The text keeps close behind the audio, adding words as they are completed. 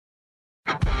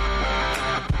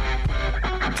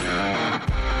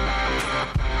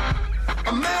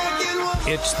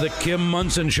It's the Kim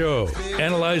Monson Show,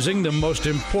 analyzing the most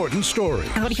important stories.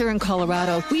 Out here in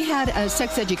Colorado, we had a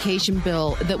sex education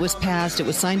bill that was passed. It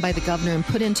was signed by the governor and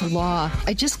put into law.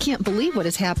 I just can't believe what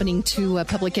is happening to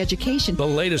public education. The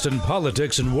latest in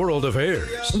politics and world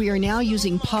affairs. We are now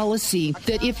using policy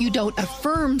that if you don't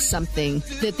affirm something,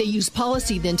 that they use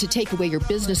policy then to take away your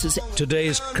businesses.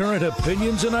 Today's current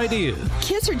opinions and ideas.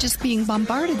 Kids are just being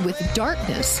bombarded with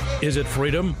darkness. Is it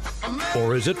freedom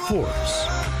or is it force?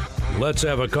 Let's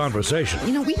have a conversation.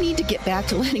 You know, we need to get back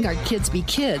to letting our kids be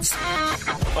kids.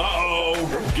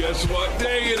 Uh-oh, guess what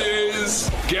day it is?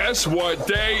 Guess what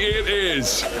day it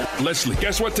is? Leslie,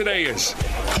 guess what today is?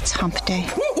 It's hump day.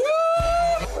 Woo-woo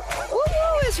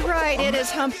is right. It is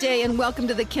hump day, and welcome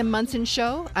to the Kim Monson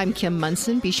Show. I'm Kim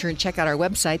Monson. Be sure and check out our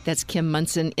website. That's Kim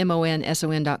Monson,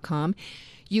 MONSON.com.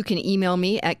 You can email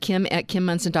me at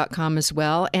kim@kimmonson.com as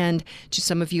well. And to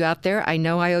some of you out there, I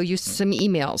know I owe you some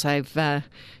emails. I've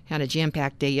had a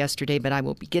jam-packed day yesterday, but I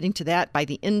will be getting to that by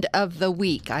the end of the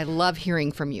week. I love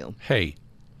hearing from you. Hey,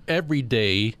 every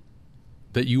day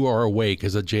that you are awake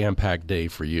is a jam-packed day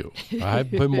for you. I've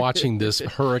been watching this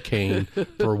hurricane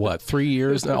for, 3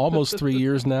 years now? Almost 3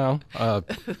 years now.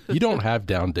 You don't have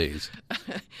down days.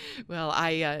 Well,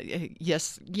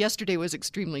 yes, yesterday was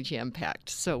extremely jam-packed,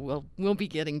 so we'll be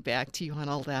getting back to you on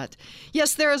all that.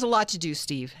 Yes, there is a lot to do,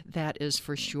 Steve. That is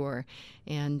for sure.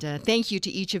 And thank you to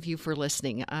each of you for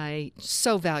listening. I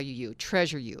so value you,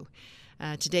 treasure you.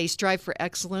 Today, strive for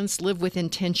excellence, live with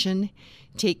intention,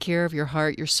 take care of your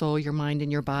heart, your soul, your mind,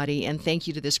 and your body. And thank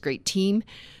you to this great team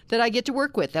that I get to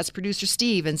work with. That's producer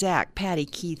Steve and Zach, Patty,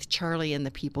 Keith, Charlie, and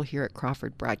the people here at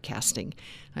Crawford Broadcasting.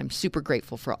 I'm super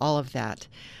grateful for all of that.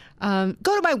 Go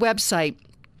to my website.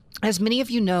 As many of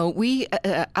you know,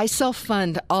 I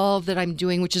self-fund all that I'm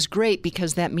doing, which is great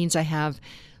because that means I have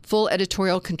full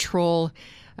editorial control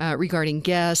regarding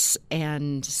guests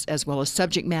and as well as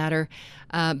subject matter.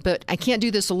 But I can't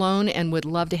do this alone and would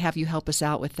love to have you help us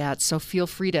out with that. So feel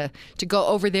free to go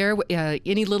over there.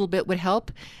 Any little bit would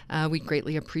help. We'd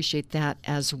greatly appreciate that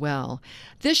as well.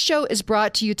 This show is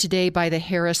brought to you today by the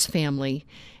Harris family,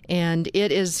 and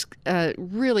it is a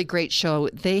really great show.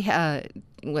 They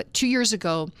 2 years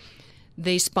ago,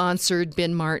 they sponsored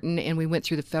Ben Martin, and we went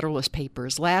through the Federalist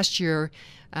Papers. Last year,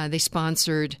 they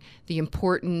sponsored the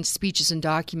important speeches and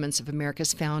documents of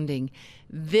America's founding.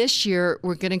 This year,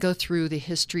 we're going to go through the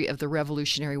history of the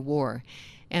Revolutionary War.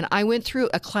 And I went through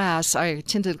a class. I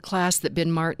attended a class that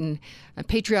Ben Martin, a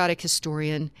patriotic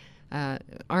historian,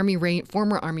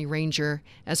 former Army Ranger,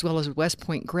 as well as a West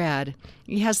Point grad,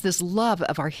 he has this love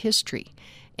of our history.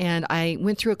 And I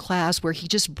went through a class where he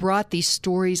just brought these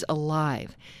stories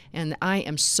alive. And I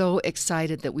am so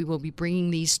excited that we will be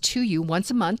bringing these to you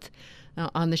once a month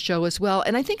on the show as well.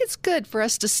 And I think it's good for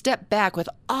us to step back with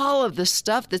all of the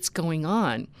stuff that's going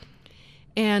on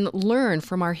and learn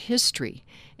from our history.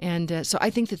 And so I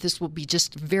think that this will be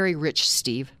just very rich,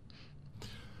 Steve.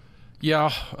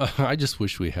 Yeah, I just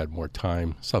wish we had more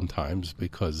time sometimes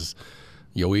because,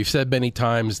 we've said many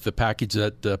times the package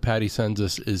that Patty sends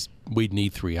us is we'd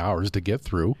need 3 hours to get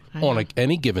through on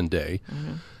any given day.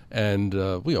 And,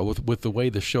 with the way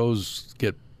the shows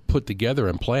get put together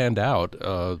and planned out,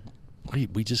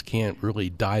 we just can't really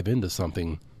dive into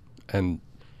something. And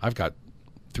I've got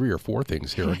 3 or 4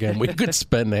 things here. Again, we could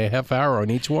spend a half hour on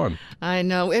each one. I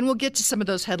know, and we'll get to some of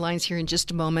those headlines here in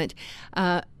just a moment.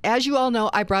 As you all know,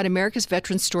 I brought America's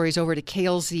Veteran Stories over to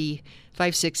KLZ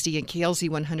 560 and KLZ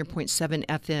 100.7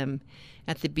 FM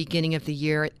at the beginning of the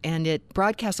year, and it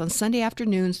broadcasts on Sunday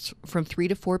afternoons from 3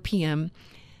 to 4 p.m.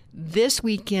 This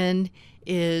weekend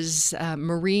is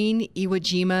Marine Iwo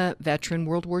Jima veteran,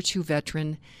 World War II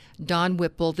veteran, Don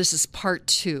Whipple. This is part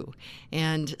 2.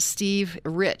 And Steve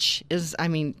Rich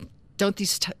don't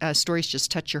these stories just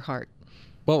touch your heart?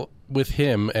 Well, with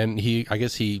him, and I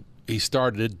guess he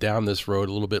started down this road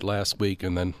a little bit last week,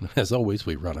 and then, as always,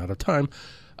 we run out of time.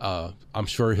 I'm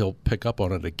sure he'll pick up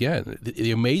on it again.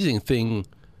 The amazing thing,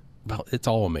 well, it's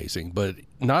all amazing, but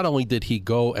not only did he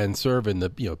go and serve in the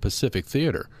Pacific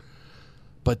Theater,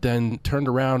 but then turned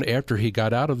around after he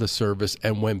got out of the service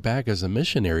and went back as a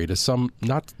missionary to some,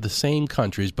 not the same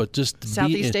countries, but just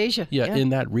Southeast Asia. Yeah, in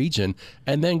that region,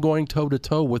 and then going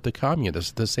toe-to-toe with the communists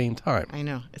at the same time. I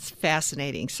know. It's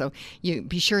fascinating. So you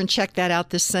be sure and check that out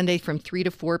this Sunday from 3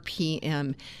 to 4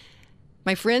 p.m.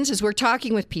 My friends, as we're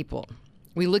talking with people,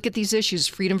 we look at these issues,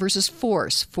 freedom versus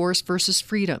force versus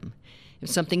freedom. If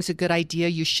something's a good idea,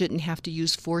 you shouldn't have to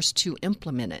use force to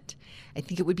implement it. I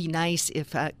think it would be nice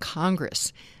if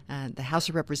Congress, the House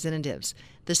of Representatives,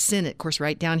 the Senate, of course,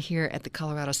 right down here at the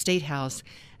Colorado State House,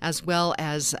 as well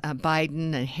as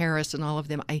Biden and Harris and all of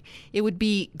them, it would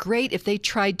be great if they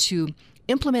tried to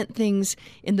implement things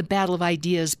in the battle of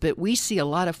ideas, but we see a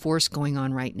lot of force going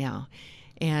on right now.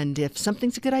 And if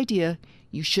something's a good idea,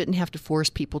 you shouldn't have to force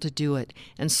people to do it.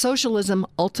 And socialism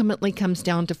ultimately comes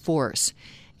down to force.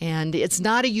 And it's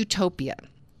not a utopia.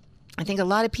 I think a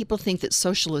lot of people think that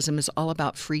socialism is all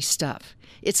about free stuff.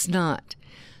 It's not.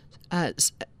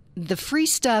 The free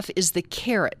stuff is the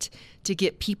carrot to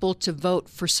get people to vote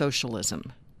for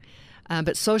socialism.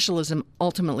 But socialism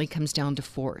ultimately comes down to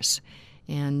force.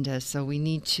 And so we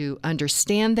need to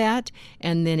understand that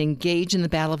and then engage in the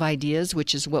battle of ideas,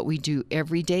 which is what we do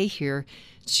every day here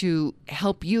to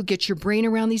help you get your brain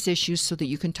around these issues so that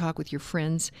you can talk with your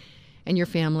friends and your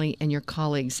family and your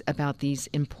colleagues about these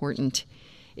important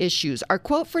issues. Our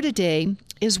quote for today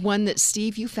is one that,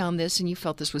 Steve, you found this and you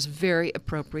felt this was very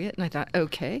appropriate. And I thought,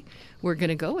 okay, we're going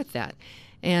to go with that.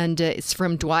 And it's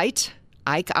from Dwight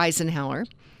Ike Eisenhower.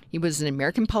 He was an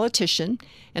American politician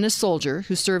and a soldier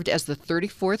who served as the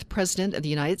 34th President of the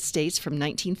United States from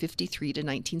 1953 to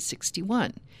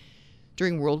 1961.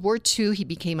 During World War II, he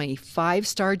became a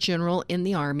 5-star general in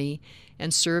the Army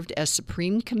and served as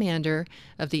Supreme Commander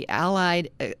of the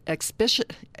Allied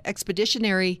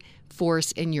Expeditionary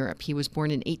Force in Europe. He was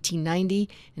born in 1890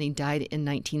 and he died in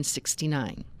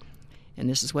 1969. And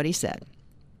this is what he said.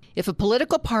 If a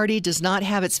political party does not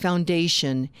have its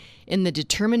foundation in the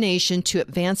determination to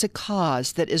advance a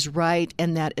cause that is right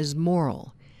and that is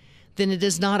moral, then it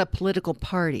is not a political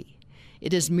party.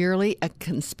 It is merely a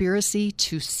conspiracy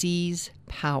to seize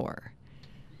power.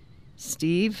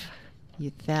 Steve,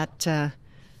 that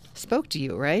spoke to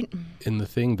you, right? In the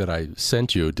thing that I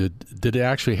sent you, did it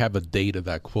actually have a date of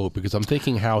that quote? Because I'm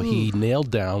thinking how he nailed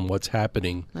down what's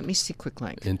happening. Let me see quick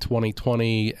like. In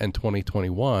 2020 and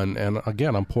 2021, and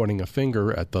again, I'm pointing a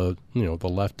finger at the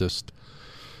leftist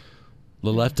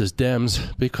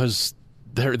Dems because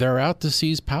they're out to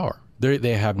seize power.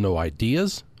 They have no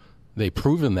ideas. They've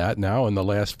proven that now in the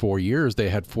last 4 years. They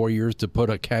had 4 years to put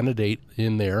a candidate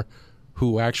in there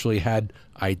who actually had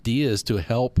ideas to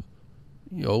help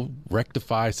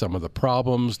rectify some of the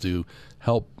problems, to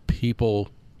help people,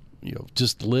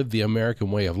 just live the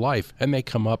American way of life. And they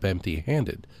come up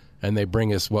empty-handed. And they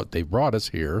bring us what they brought us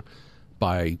here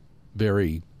by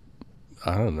very,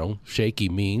 shaky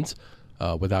means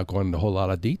without going into a whole lot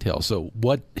of detail. So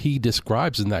what he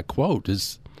describes in that quote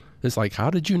is like, how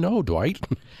did you know, Dwight?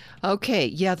 Okay,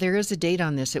 yeah, there is a date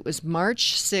on this. It was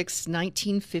March 6,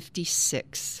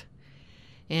 1956.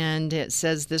 And it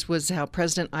says this was how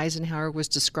President Eisenhower was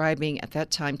describing at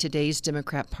that time today's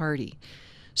Democrat Party.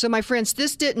 So, my friends,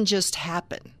 this didn't just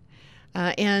happen.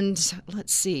 And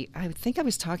let's see, I think I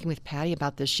was talking with Patty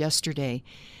about this yesterday.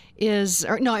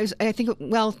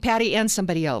 Patty and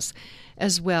somebody else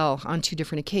as well on 2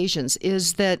 different occasions,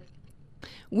 is that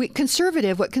what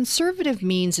conservative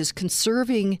means is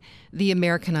conserving the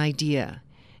American idea.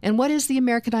 And what is the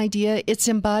American idea? It's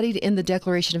embodied in the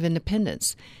Declaration of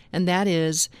Independence, and that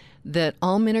is that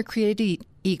all men are created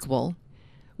equal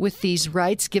with these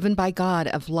rights given by God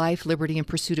of life, liberty, and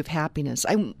pursuit of happiness.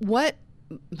 What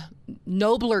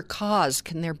nobler cause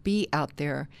can there be out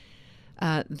there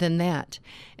than that?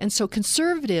 And so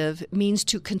conservative means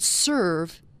to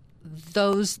conserve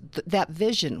that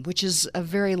vision, which is a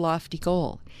very lofty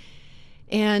goal.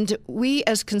 And we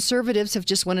as conservatives have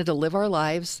just wanted to live our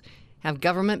lives, have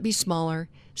government be smaller,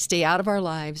 stay out of our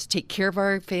lives, take care of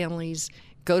our families,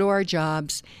 go to our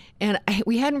jobs. And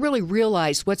we hadn't really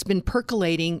realized what's been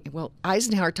percolating. Well,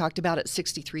 Eisenhower talked about it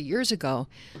 63 years ago,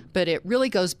 but it really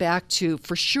goes back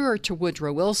for sure to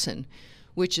Woodrow Wilson,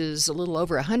 which is a little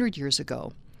over 100 years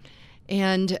ago.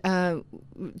 And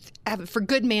for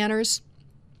good manners,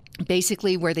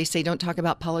 basically where they say don't talk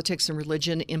about politics and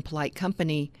religion in polite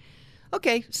company.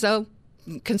 Okay, so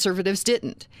conservatives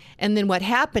didn't. And then what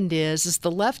happened is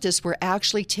the leftists were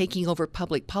actually taking over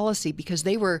public policy because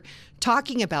they were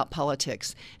talking about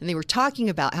politics and they were talking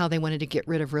about how they wanted to get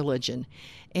rid of religion.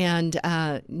 And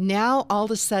now all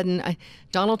of a sudden,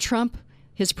 Donald Trump,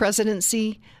 his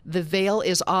presidency, the veil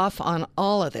is off on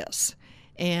all of this.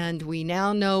 And we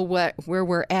now know where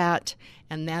we're at.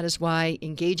 And that is why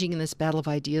engaging in this battle of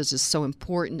ideas is so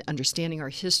important, understanding our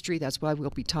history. That's why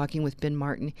we'll be talking with Ben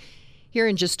Martin here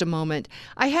in just a moment.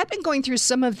 I had been going through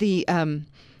some of the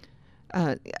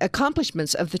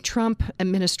accomplishments of the Trump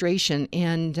administration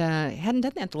and hadn't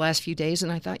done that the last few days.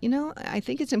 And I thought, I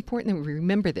think it's important that we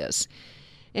remember this.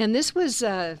 And this was,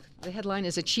 the headline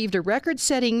is achieved a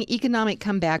record-setting economic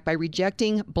comeback by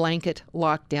rejecting blanket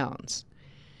lockdowns.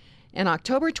 An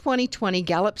October 2020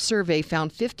 Gallup survey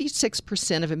found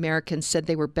 56% of Americans said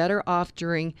they were better off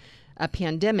during a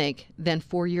pandemic than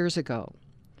 4 years ago.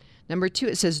 Number 2,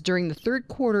 it says during the third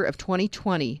quarter of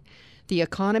 2020, The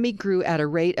economy grew at a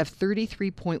rate of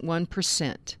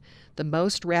 33.1%, the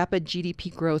most rapid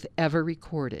GDP growth ever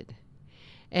recorded.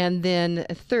 And then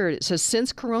third, it says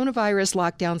since coronavirus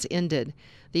lockdowns ended,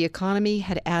 the economy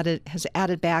has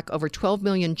added back over 12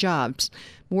 million jobs,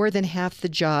 more than half the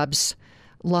jobs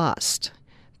lost.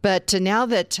 But now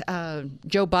that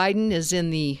Joe Biden is in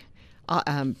the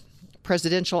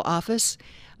presidential office,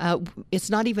 it's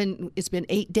been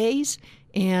 8 days,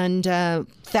 and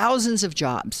thousands of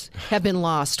jobs have been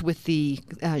lost with the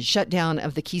shutdown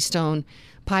of the Keystone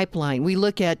Pipeline. We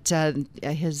look at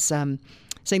his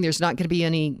saying there's not going to be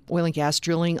any oil and gas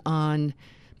drilling on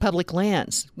public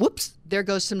lands. Whoops, there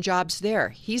goes some jobs there.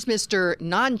 He's Mr.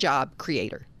 Non-job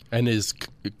creator. And his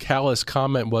callous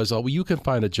comment was, "Oh, well, you can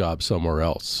find a job somewhere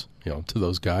else." To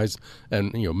those guys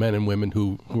and men and women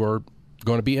who are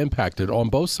going to be impacted on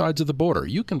both sides of the border.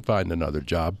 You can find another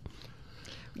job.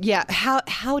 Yeah,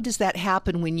 how does that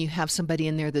happen when you have somebody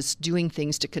in there that's doing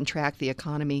things to contract the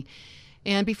economy?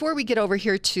 And before we get over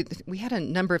here we had a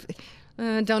number of,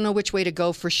 don't know which way to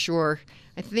go for sure.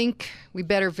 I think we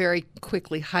better very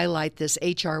quickly highlight this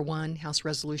H.R. 1, House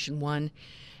Resolution 1,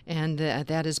 and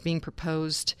that is being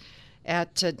proposed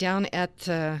down at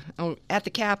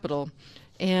the Capitol.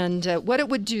 And what it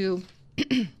would do,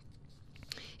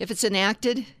 if it's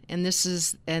enacted, and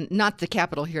not the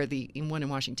Capitol here, the one in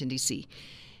Washington, D.C.,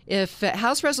 if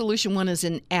House Resolution 1 is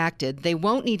enacted, they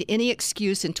won't need any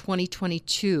excuse in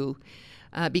 2022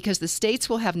 because the states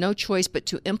will have no choice but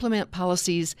to implement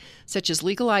policies such as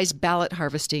legalized ballot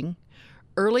harvesting,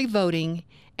 early voting,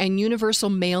 and universal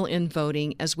mail-in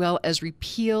voting, as well as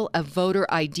repeal of voter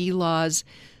ID laws,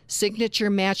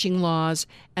 signature matching laws,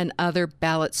 and other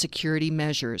ballot security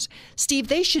measures. Steve,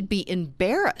 they should be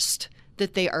embarrassed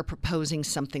that they are proposing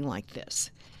something like this.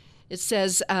 It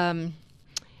says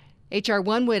H.R.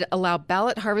 1 would allow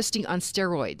ballot harvesting on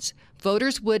steroids.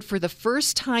 Voters would, for the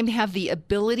first time, have the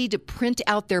ability to print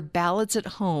out their ballots at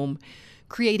home,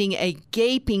 creating a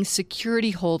gaping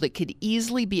security hole that could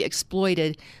easily be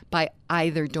exploited by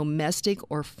either domestic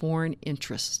or foreign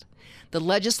interests. The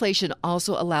legislation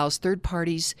also allows third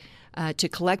parties to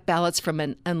collect ballots from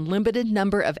an unlimited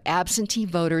number of absentee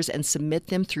voters and submit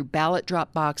them through ballot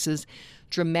drop boxes,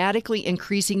 dramatically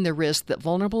increasing the risk that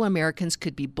vulnerable Americans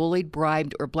could be bullied,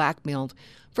 bribed, or blackmailed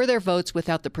for their votes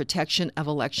without the protection of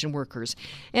election workers.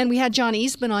 And we had John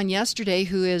Eastman on yesterday,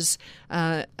 who is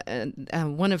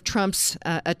one of Trump's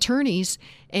attorneys,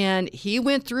 and he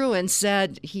went through and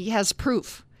said he has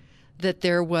proof that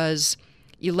there was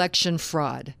election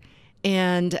fraud.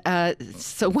 And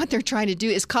so what they're trying to do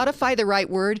is codify the right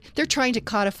word. They're trying to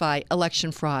codify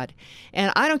election fraud.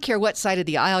 And I don't care what side of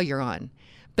the aisle you're on,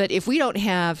 but if we don't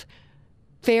have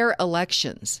fair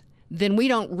elections, then we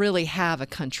don't really have a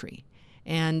country.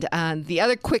 And the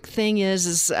other quick thing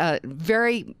is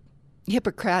very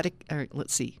hypocritic, or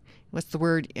let's see, what's the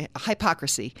word?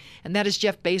 Hypocrisy. And that is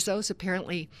Jeff Bezos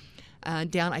apparently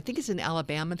down, I think it's in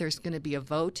Alabama, there's going to be a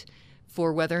vote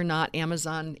for whether or not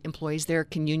Amazon employees there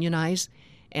can unionize.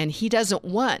 And he doesn't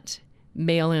want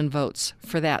mail-in votes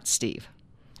for that, Steve.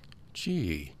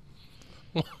 Gee.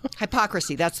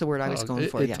 Hypocrisy, that's the word I was going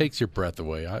for. It takes your breath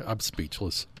away. I'm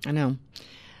speechless. I know.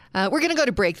 We're going to go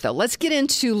to break, though. Let's get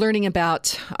into learning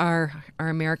about our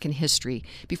American history.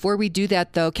 Before we do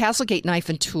that, though, Castlegate Knife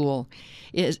and Tool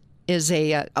is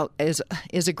a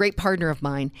great partner of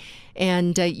mine,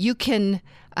 and you can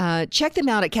check them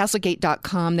out at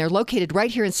castlegate.com. They're located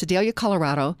right here in Sedalia,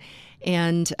 Colorado,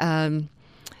 and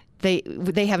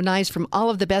they have knives from all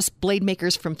of the best blade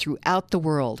makers from throughout the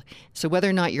world. So whether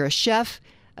or not you're a chef,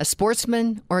 a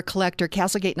sportsman, or a collector,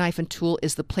 Castlegate Knife and Tool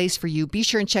is the place for you. Be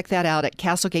sure and check that out at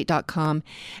castlegate.com.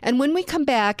 And when we come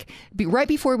back, right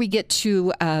before we get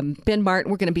to Ben Martin,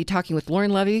 we're going to be talking with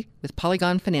Lauren Levy with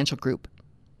Polygon Financial Group.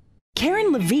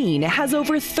 Karen Levine has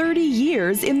over 30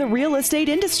 years in the real estate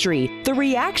industry. The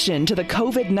reaction to the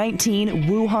COVID-19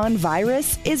 Wuhan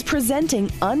virus is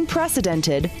presenting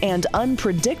unprecedented and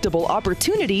unpredictable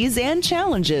opportunities and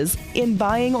challenges in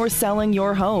buying or selling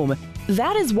your home.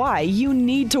 That is why you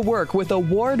need to work with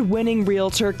award-winning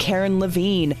realtor Karen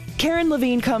Levine. Karen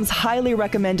Levine comes highly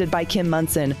recommended by Kim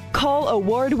Munson. Call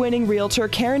award-winning realtor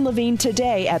Karen Levine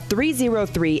today at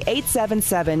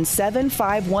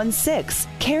 303-877-7516.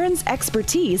 Karen's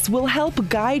expertise will help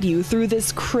guide you through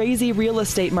this crazy real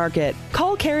estate market.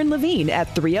 Call Karen Levine at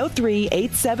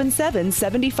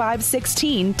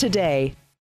 303-877-7516 today.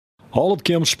 All of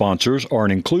Kim's sponsors are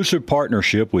an inclusive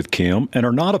partnership with Kim and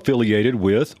are not affiliated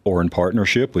with or in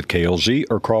partnership with KLZ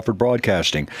or Crawford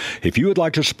Broadcasting. If you would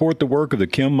like to support the work of the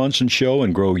Kim Monson Show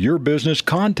and grow your business,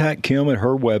 contact Kim at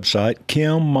her website,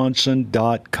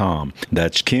 kimmonson.com.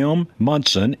 That's Kim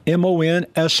Monson,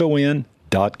 MONSON.com.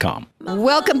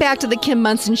 Welcome back to the Kim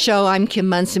Monson Show. I'm Kim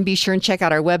Monson. Be sure and check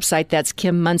out our website. That's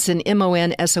Kim Monson,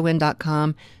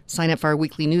 MONSON.com. Sign up for our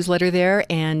weekly newsletter there,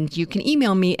 and you can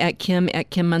email me at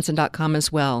kim@kimmonson.com as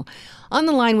well. On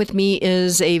the line with me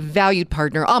is a valued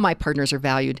partner. All my partners are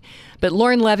valued. But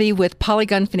Lauren Levy with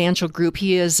Polygon Financial Group.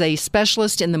 He is a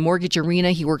specialist in the mortgage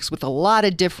arena. He works with a lot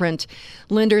of different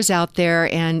lenders out there,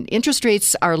 and interest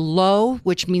rates are low,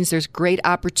 which means there's great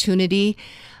opportunity.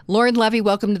 Lauren Levy,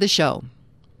 welcome to the show.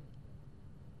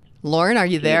 Lauren, are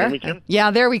you there? Can you hear me, Kim?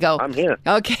 Yeah, there we go. I'm here.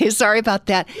 Okay, sorry about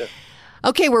that. Yes.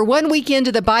 Okay, we're 1 week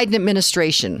into the Biden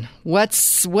administration. What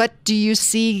do you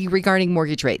see regarding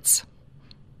mortgage rates?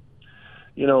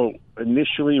 You know,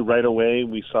 initially, right away,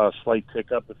 we saw a slight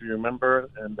tick up, if you remember,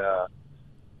 and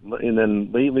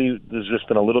then lately, there's just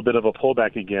been a little bit of a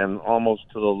pullback again, almost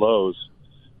to the lows,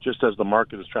 just as the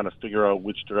market is trying to figure out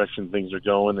which direction things are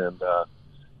going, and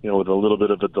with a little bit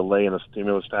of a delay in the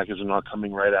stimulus package and not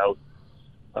coming right out.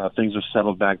 Things have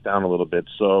settled back down a little bit.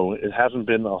 So it hasn't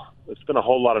been it's been a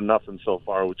whole lot of nothing so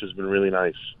far, which has been really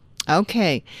nice.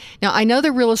 Okay. Now, I know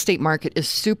the real estate market is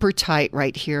super tight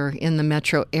right here in the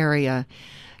metro area.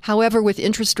 However, with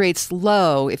interest rates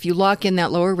low, if you lock in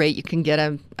that lower rate, you can get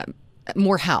a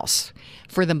more house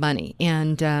for the money.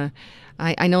 And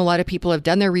I know a lot of people have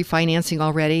done their refinancing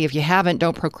already. If you haven't,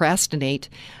 don't procrastinate.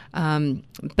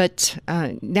 But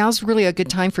now's really a good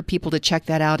time for people to check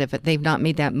that out if they've not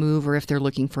made that move or if they're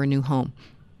looking for a new home.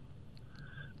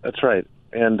 That's right.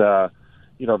 And, the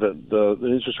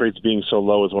interest rates being so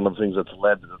low is one of the things that's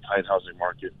led to the tight housing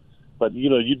market. But,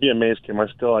 you'd be amazed, Kim. I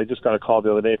just got a call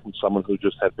the other day from someone who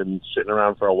just had been sitting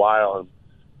around for a while and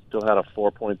still had a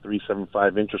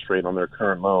 4.375 interest rate on their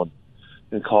current loan,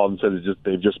 and called and said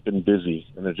they've just been busy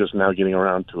and they're just now getting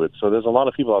around to it. So there's a lot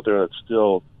of people out there that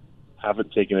still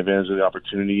haven't taken advantage of the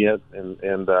opportunity yet, and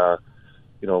they're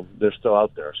still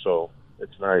out there. So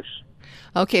it's nice.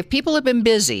 Okay, if people have been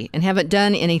busy and haven't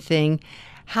done anything,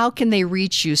 how can they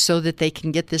reach you so that they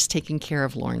can get this taken care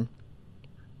of, Lauren?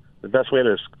 The best way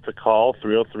is to call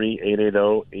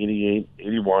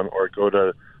 303-880-8881 or go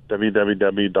to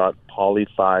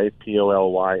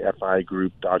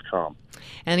www.polyfi.group.com.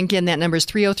 And again, that number is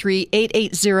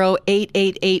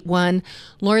 303-880-8881.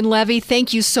 Lauren Levy,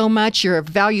 thank you so much. You're a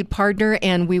valued partner,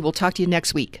 and we will talk to you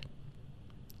next week.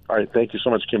 All right. Thank you so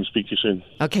much, Kim. Speak to you soon.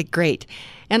 Okay, great.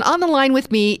 And on the line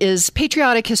with me is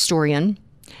patriotic historian,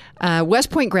 West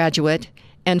Point graduate,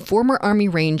 and former Army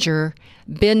Ranger,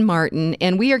 Ben Martin,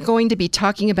 and we are going to be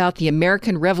talking about the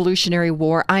American Revolutionary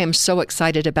War. I am so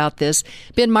excited about this.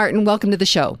 Ben Martin, welcome to the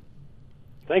show.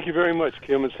 Thank you very much,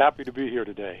 Kim. It's happy to be here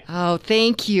today. Oh,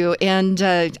 thank you. And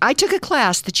I took a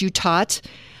class that you taught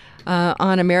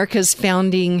on America's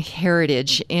founding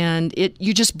heritage, and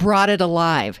you just brought it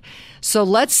alive. So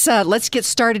let's get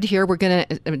started here. We're going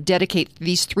to dedicate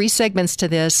these 3 segments to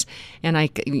this, and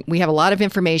we have a lot of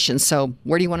information. So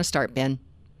where do you want to start, Ben?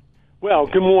 Well,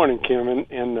 good morning, Kim,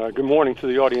 and good morning to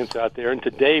the audience out there. And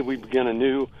today we begin a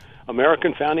new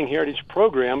American Founding Heritage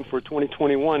program for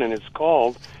 2021, and it's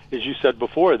called, as you said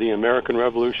before, the American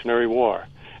Revolutionary War.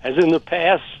 As in the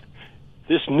past,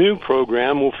 this new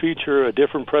program will feature a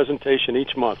different presentation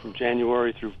each month from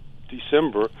January through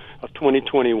December of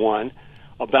 2021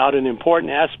 about an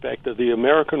important aspect of the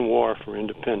American War for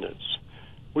Independence.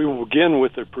 We will begin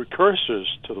with the precursors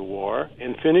to the war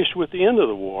and finish with the end of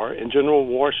the war and General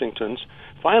Washington's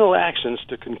final actions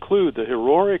to conclude the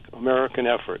heroic American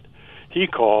effort he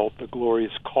called the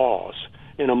Glorious Cause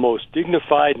in a most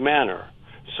dignified manner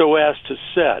so as to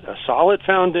set a solid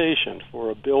foundation for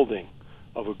a building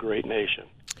of a great nation.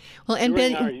 Well, and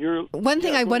Ben, one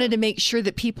thing I wanted to make sure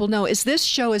that people know is this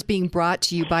show is being brought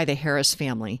to you by the Harris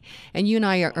family, and you and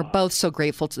I are both so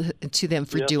grateful to them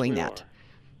for doing that.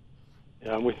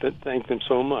 Yeah, we thank them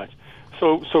so much.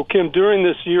 So Kim, during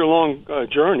this year-long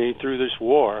journey through this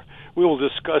war, we will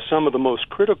discuss some of the most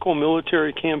critical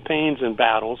military campaigns and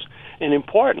battles, and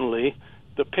importantly,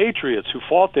 the patriots who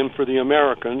fought them for the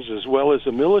Americans, as well as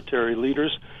the military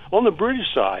leaders on the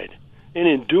British side. And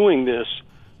in doing this,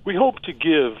 we hope to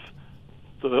give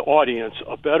the audience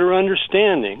a better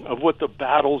understanding of what the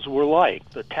battles were like,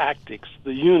 the tactics,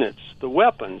 the units, the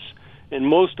weapons, and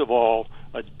most of all,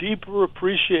 a deeper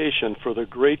appreciation for the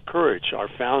great courage our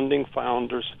founding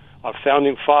fathers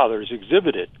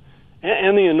exhibited,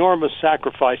 and the enormous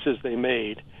sacrifices they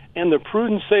made, and the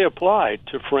prudence they applied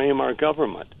to frame our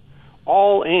government.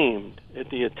 all aimed at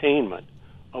the attainment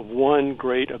of one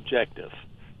great objective: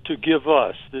 to give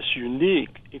us this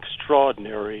unique,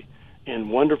 extraordinary, and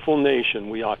wonderful nation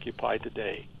we occupy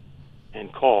today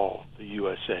and call the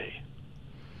USA.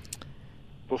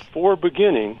 Before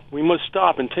beginning, we must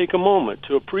stop and take a moment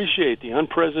to appreciate the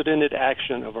unprecedented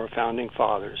action of our founding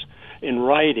fathers in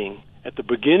writing, at the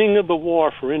beginning of the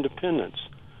War for Independence,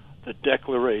 the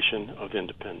Declaration of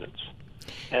Independence.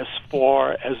 As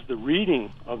far as the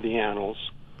reading of the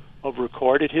annals of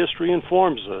recorded history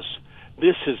informs us,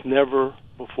 this has never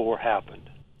before happened.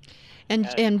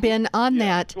 And Ben, on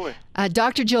that,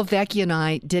 Dr. Jill Vecchi and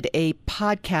I did a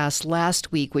podcast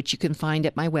last week, which you can find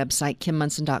at my website,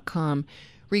 KimMunson.com,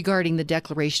 regarding the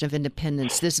Declaration of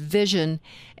Independence, this vision,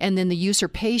 and then the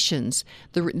usurpations.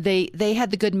 They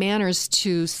had the good manners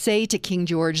to say to King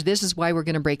George, "This is why we're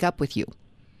going to break up with you."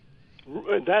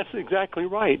 That's exactly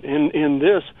right. And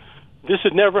this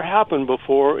had never happened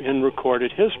before in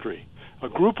recorded history. A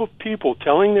group of people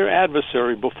telling their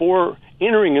adversary before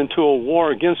entering into a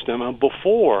war against them, and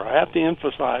before, I have to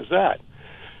emphasize that,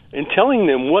 and telling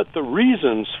them what the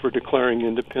reasons for declaring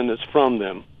independence from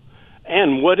them,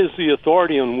 and what is the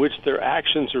authority on which their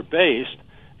actions are based,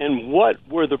 and what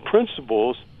were the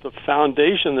principles, the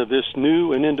foundation of this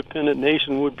new and independent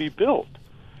nation would be built.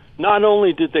 Not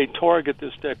only did they target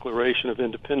this Declaration of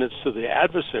Independence to the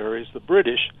adversaries, the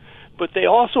British, but they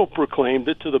also proclaimed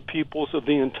it to the peoples of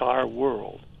the entire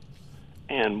world.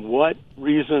 And what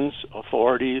reasons,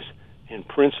 authorities, and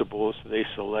principles they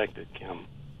selected, Kim.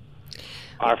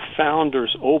 Our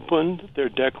founders opened their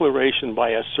declaration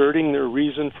by asserting their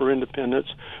reason for independence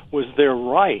was their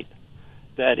right,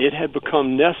 that it had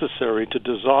become necessary to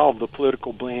dissolve the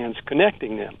political bands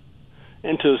connecting them,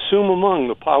 and to assume among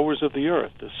the powers of the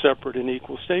earth a separate and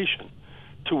equal station,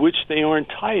 to which they are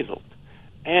entitled,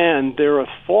 and their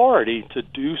authority to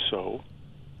do so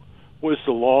was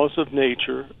the laws of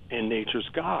nature and nature's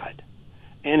God.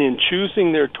 And in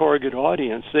choosing their target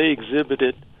audience, they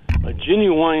exhibited a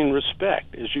genuine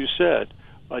respect, as you said,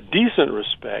 a decent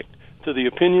respect to the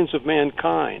opinions of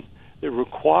mankind that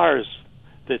requires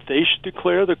that they should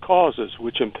declare the causes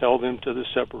which impel them to the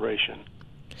separation.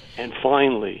 And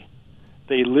finally,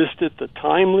 they listed the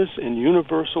timeless and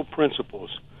universal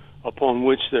principles upon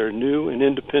which their new and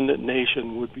independent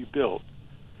nation would be built,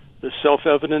 the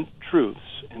self-evident truths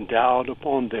endowed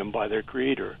upon them by their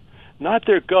Creator, not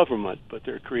their government, but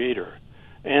their Creator,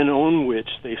 and on which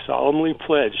they solemnly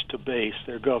pledged to base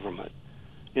their government.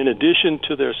 In addition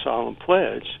to their solemn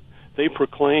pledge, they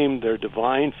proclaimed their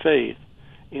divine faith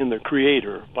in the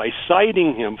Creator by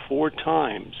citing Him 4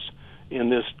 times in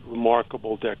this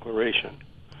remarkable declaration.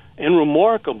 And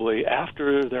remarkably,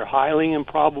 after their highly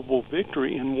improbable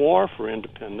victory in war for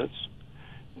independence,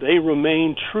 they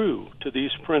remained true to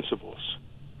these principles.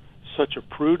 Such a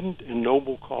prudent and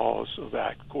noble course of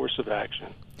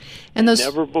action, and those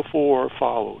never before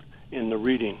followed in the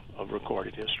reading of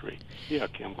recorded history. Yeah,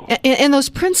 Kim. Go on. And those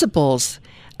principles,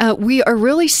 we are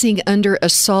really seeing under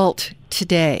assault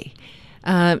today.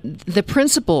 The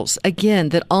principles, again,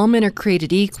 that all men are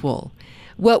created equal.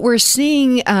 What we're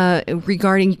seeing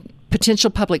regarding potential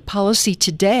public policy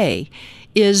today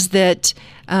is that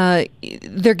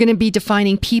they're going to be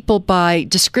defining people by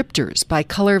descriptors, by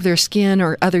color of their skin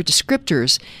or other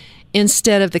descriptors,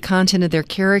 instead of the content of their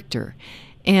character.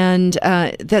 And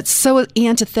that's so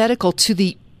antithetical to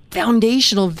the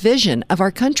foundational vision of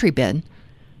our country, Ben.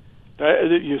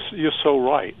 You're so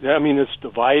right. I mean, it's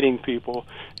dividing people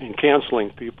and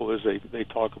canceling people as they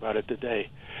talk about it today.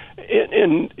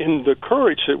 In the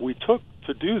courage that we took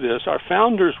to do this, our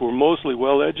founders were mostly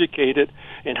well-educated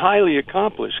and highly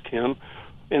accomplished, Kim,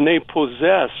 and they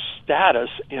possess status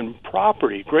and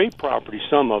property, great property,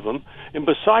 some of them. And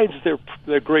besides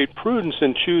their great prudence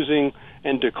in choosing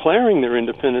and declaring their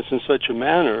independence in such a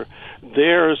manner,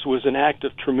 theirs was an act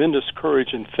of tremendous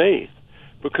courage and faith,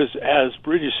 because as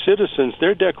British citizens,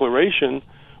 their declaration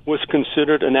was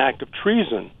considered an act of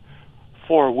treason,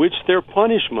 for which their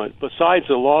punishment, besides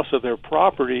the loss of their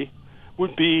property,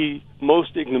 would be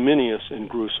most ignominious and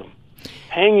gruesome.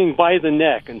 Hanging by the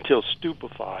neck until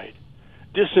stupefied,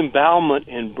 disembowelment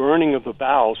and burning of the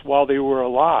bowels while they were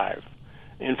alive,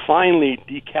 and finally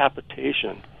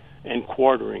decapitation and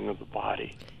quartering of the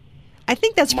body. I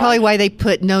think that's probably why they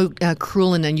put no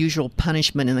cruel and unusual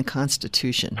punishment in the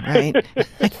Constitution, right?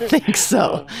 I think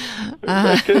so.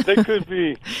 They could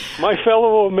be. My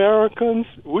fellow Americans,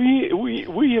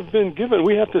 we have been given,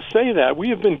 we have to say that, we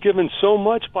have been given so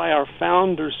much by our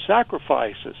founders'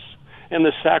 sacrifices and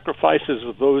the sacrifices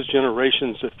of those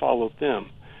generations that followed them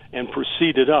and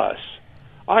preceded us.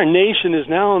 Our nation is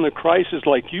now in the crisis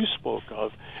like you spoke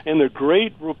of, and the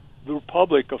great the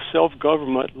republic of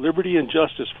self-government, liberty, and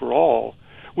justice for all,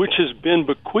 which has been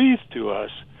bequeathed to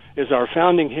us as our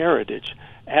founding heritage,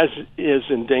 as is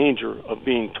in danger of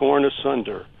being torn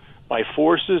asunder by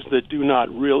forces that do not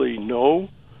really know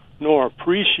nor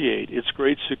appreciate its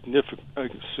great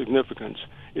significance,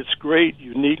 its great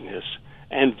uniqueness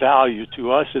and value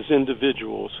to us as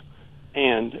individuals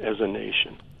and as a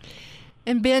nation.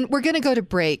 And Ben, we're going to go to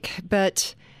break,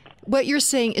 but what you're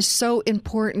saying is so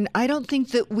important. I don't think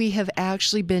that we have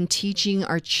actually been teaching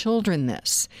our children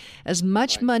this. As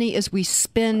much money as we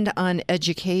spend on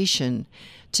education,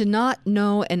 to not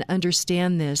know and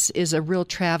understand this is a real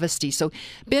travesty. So,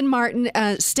 Ben Martin,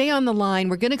 stay on the line.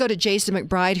 We're going to go to Jason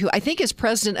McBride, who I think is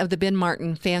president of the Ben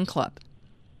Martin fan club.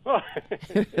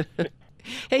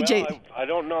 Hey, Jay. I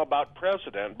don't know about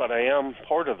president, but I am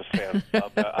part of the fan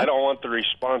club. I don't want the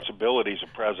responsibilities of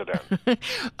president.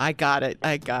 I got it.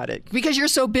 Because you're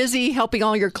so busy helping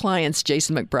all your clients,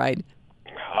 Jason McBride.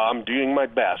 I'm doing my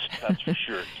best, that's for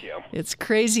sure, Kim. It's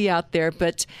crazy out there,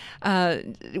 but I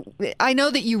know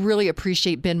that you really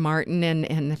appreciate Ben Martin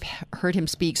and have heard him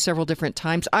speak several different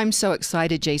times. I'm so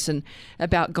excited, Jason,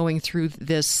 about going through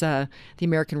this, the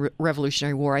American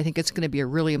Revolutionary War. I think it's going to be a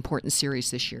really important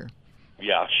series this year.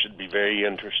 Yeah, should be very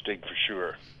interesting for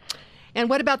sure. And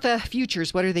what about the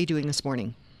futures? What are they doing this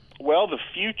morning? Well, the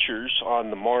futures on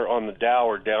the Dow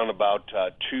are down about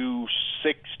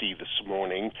 260 this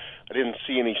morning. I didn't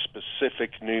see any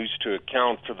specific news to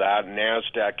account for that.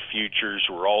 NASDAQ futures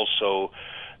were also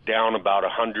down about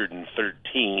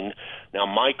 113. Now,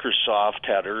 Microsoft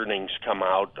had earnings come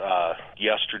out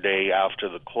yesterday after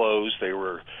the close. They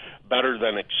were better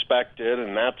than expected,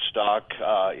 and that stock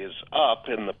is up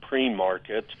in the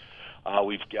pre-market.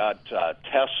 We've got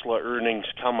Tesla earnings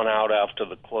coming out after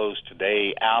the close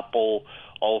today, Apple,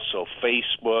 also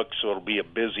Facebook, so it'll be a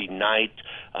busy night.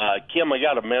 Kim, I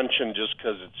got to mention, just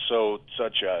because it's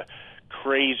such a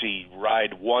crazy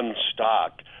ride, one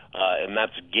stock, and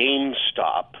that's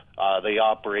GameStop. They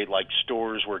operate like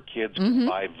stores where kids can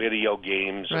buy video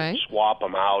games and swap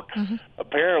them out.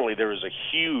 Apparently there was a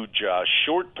huge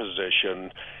short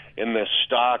position in this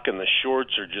stock, and the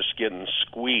shorts are just getting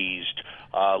squeezed.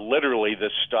 Literally,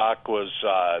 this stock was,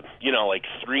 like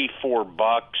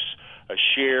 $3-4 a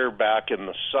share back in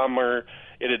the summer.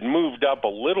 It had moved up a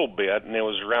little bit, and it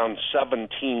was around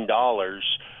 $17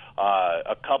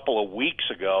 a couple of weeks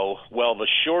ago. Well, the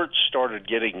shorts started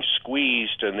getting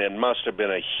squeezed, and it must have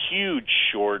been a huge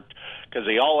short because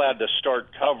they all had to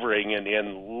start covering, and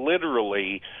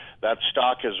literally that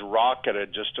stock has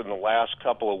rocketed just in the last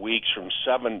couple of weeks from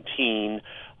 17.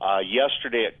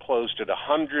 Yesterday it closed at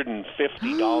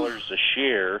 $150 a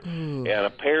share, and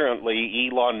apparently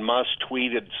Elon Musk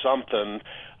tweeted something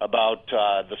about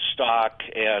the stock,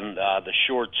 and the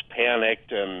shorts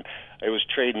panicked, and it was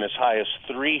trading as high as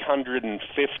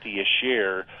 $350 a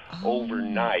share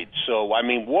overnight. So, I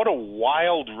mean, what a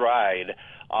wild ride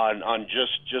on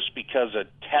just because of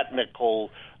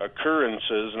technical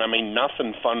occurrences, and I mean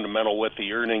nothing fundamental with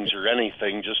the earnings or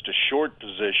anything, just a short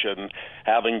position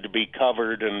having to be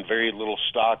covered and very little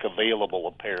stock available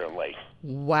apparently.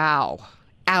 Wow.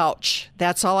 Ouch.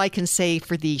 That's all I can say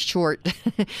for the short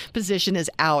position is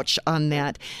ouch on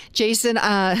that. Jason,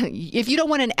 if you don't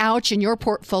want an ouch in your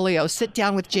portfolio, sit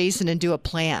down with Jason and do a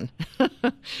plan.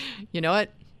 You know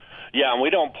what? Yeah, and we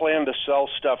don't plan to sell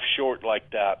stuff short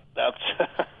like that. That's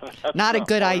not a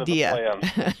good idea.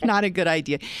 Not a good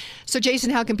idea. So, Jason,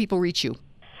 how can people reach you?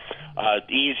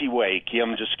 Easy way,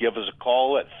 Kim. Just give us a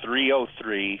call at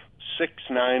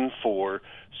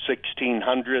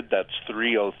 303-694-1600. That's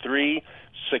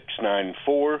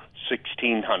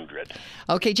 303-694-1600.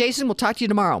 Okay, Jason, we'll talk to you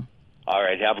tomorrow. All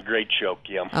right, have a great show,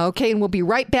 Kim. Okay, and we'll be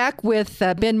right back with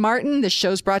Ben Martin. This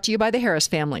show's brought to you by the Harris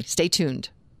family. Stay tuned.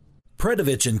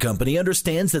 Predovich & Company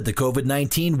understands that the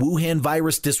COVID-19 Wuhan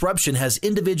virus disruption has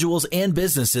individuals and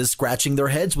businesses scratching their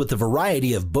heads with a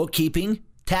variety of bookkeeping,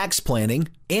 tax planning,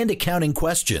 and accounting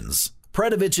questions.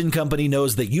 Predovich & Company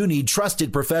knows that you need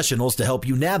trusted professionals to help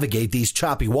you navigate these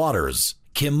choppy waters.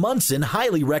 Kim Munson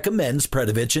highly recommends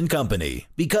Predovich & Company.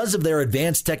 Because of their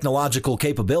advanced technological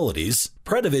capabilities,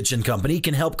 Predovich & Company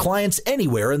can help clients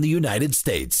anywhere in the United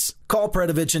States. Call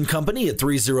Predovich & Company at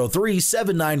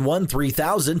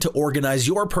 303-791-3000 to organize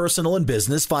your personal and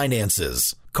business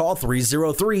finances. Call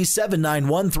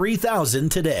 303-791-3000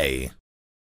 today.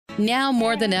 Now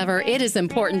more than ever, it is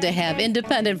important to have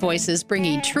independent voices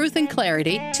bringing truth and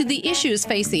clarity to the issues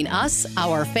facing us,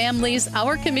 our families,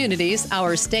 our communities,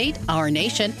 our state, our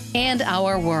nation, and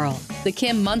our world. The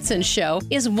Kim Munson Show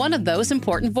is one of those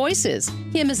important voices.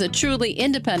 Kim is a truly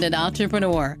independent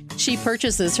entrepreneur. She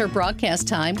purchases her broadcast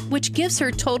time, which gives her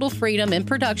total freedom in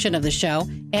production of the show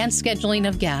and scheduling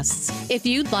of guests. If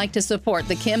you'd like to support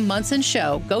The Kim Monson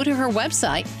Show, go to her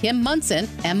website, Kim Monson,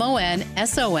 MONSON.com,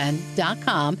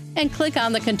 and click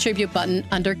on the Contribute button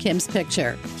under Kim's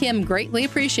picture. Kim greatly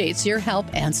appreciates your help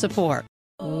and support.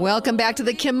 Welcome back to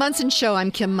The Kim Monson Show. I'm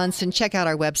Kim Monson. Check out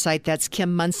our website. That's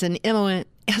Kim Monson,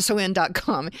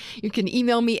 MONSON.com. You can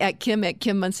email me at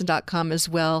kim@kimmonson.com as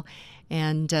well.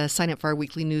 And sign up for our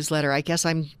weekly newsletter. I guess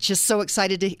I'm just so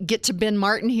excited to get to Ben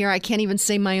Martin here. I can't even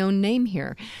say my own name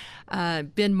here.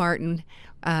 Ben Martin,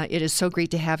 it is so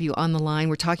great to have you on the line.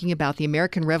 We're talking about the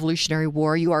American Revolutionary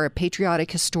War. You are a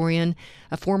patriotic historian,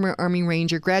 a former Army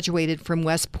Ranger, graduated from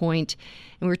West Point.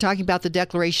 And we're talking about the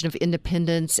Declaration of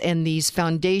Independence and these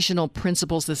foundational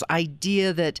principles, this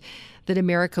idea that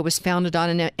America was founded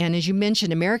on. And as you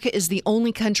mentioned, America is the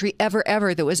only country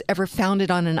ever that was ever founded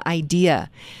on an idea.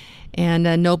 And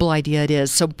a noble idea it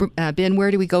is. So, Ben,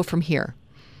 where do we go from here?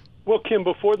 Well, Kim,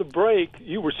 before the break,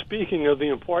 you were speaking of the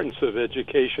importance of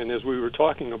education as we were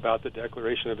talking about the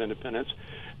Declaration of Independence.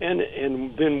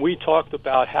 And then we talked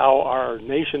about how our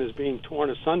nation is being torn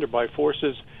asunder by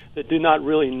forces that do not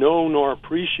really know nor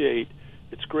appreciate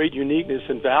its great uniqueness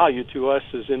and value to us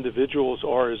as individuals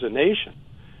or as a nation.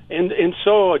 And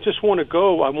so I just want to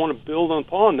build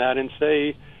upon that and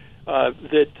say,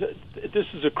 that this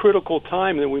is a critical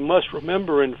time that we must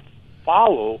remember and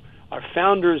follow our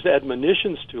founders'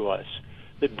 admonitions to us.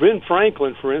 That Ben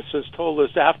Franklin, for instance, told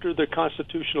us after the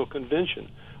Constitutional Convention,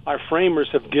 our framers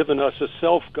have given us a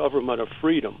self-government of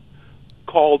freedom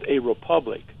called a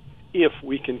republic, if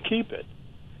we can keep it.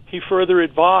 He further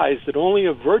advised that only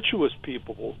a virtuous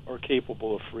people are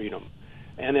capable of freedom.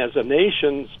 And as a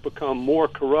nation's become more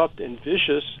corrupt and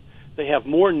vicious, they have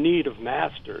more need of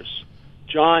masters.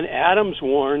 John Adams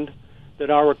warned that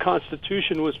our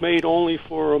Constitution was made only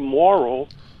for a moral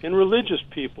and religious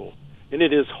people, and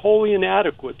it is wholly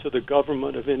inadequate to the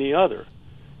government of any other.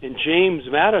 And James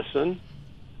Madison,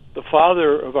 the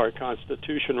father of our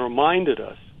Constitution, reminded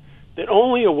us that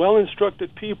only a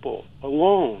well-instructed people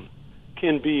alone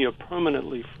can be a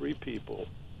permanently free people.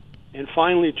 And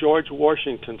finally, George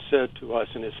Washington said to us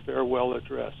in his farewell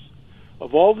address,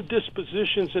 of all the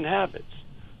dispositions and habits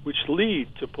which lead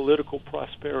to political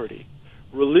prosperity,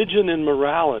 religion and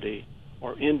morality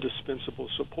are indispensable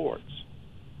supports.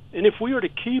 And if we are to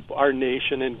keep our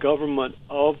nation and government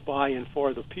of, by, and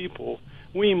for the people,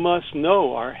 we must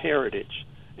know our heritage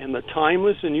and the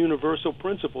timeless and universal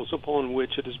principles upon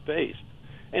which it is based,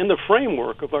 and the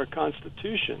framework of our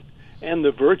Constitution, and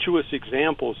the virtuous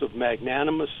examples of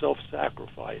magnanimous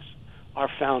self-sacrifice our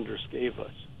founders gave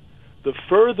us. The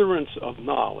furtherance of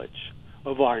knowledge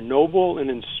of our noble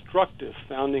and instructive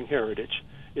founding heritage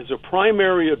is a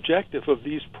primary objective of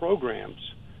these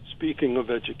programs, speaking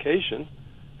of education,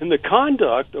 and the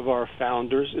conduct of our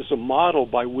founders is a model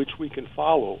by which we can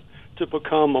follow to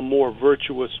become a more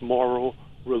virtuous, moral,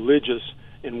 religious,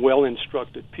 and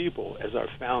well-instructed people, as our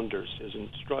founders has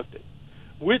instructed,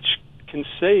 which can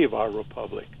save our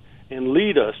republic and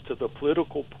lead us to the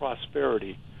political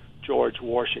prosperity George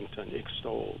Washington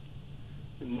extolled.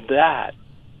 And that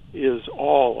is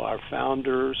all our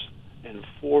founders and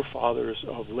forefathers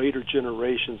of later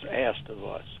generations asked of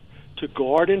us, to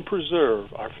guard and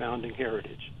preserve our founding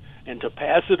heritage and to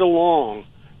pass it along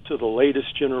to the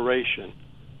latest generation,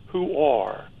 who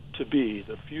are to be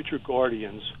the future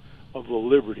guardians of the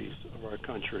liberties of our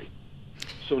country.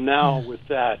 So now, with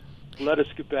that, let us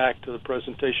get back to the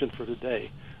presentation for today,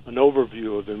 an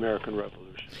overview of the American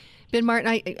Revolution. Ben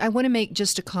Martin, I want to make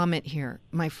just a comment here,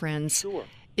 my friends. Sure.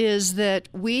 Is that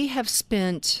we have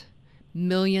spent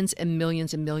millions and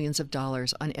millions and millions of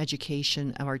dollars on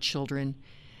education of our children,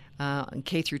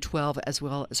 K through 12, as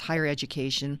well as higher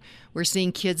education. We're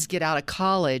seeing kids get out of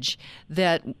college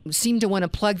that seem to want to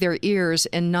plug their ears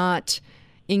and not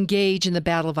engage in the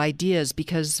battle of ideas,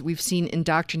 because we've seen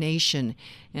indoctrination,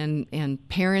 and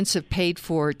parents have paid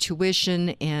for tuition,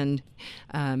 and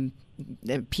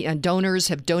donors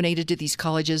have donated to these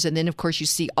colleges, and then of course you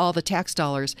see all the tax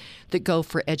dollars that go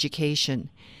for education.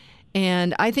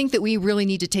 And I think that we really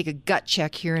need to take a gut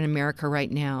check here in America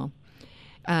right now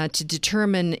to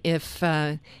determine if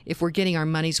we're getting our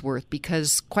money's worth,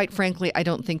 because quite frankly, I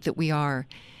don't think that we are.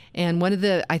 And one of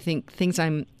the, I think, things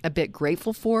I'm a bit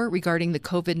grateful for regarding the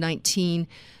COVID-19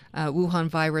 Wuhan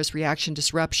virus reaction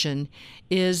disruption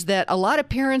is that a lot of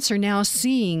parents are now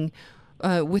seeing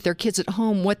with their kids at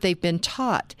home what they've been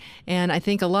taught. And I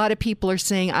think a lot of people are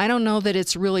saying, I don't know that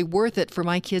it's really worth it for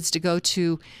my kids to go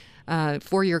to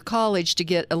four-year college to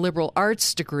get a liberal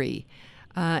arts degree.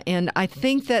 And I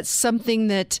think that's something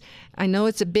that, I know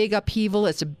it's a big upheaval,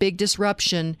 it's a big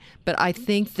disruption, but I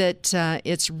think that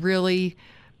it's really,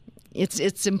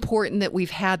 it's important that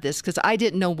we've had this, because I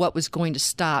didn't know what was going to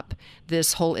stop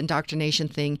this whole indoctrination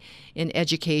thing in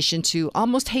education to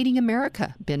almost hating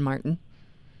America, Ben Martin.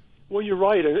 Well, you're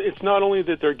right. It's not only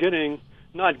that they're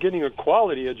not getting a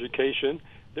quality education,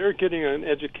 they're getting an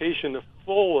education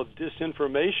full of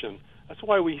disinformation. That's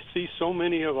why we see so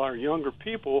many of our younger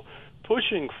people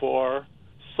pushing for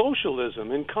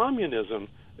socialism and communism,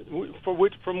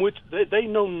 from which they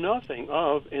know nothing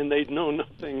of, and they know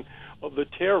nothing of the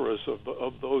terrors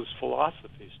of those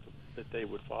philosophies that they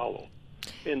would follow,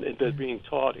 and they're being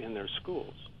taught in their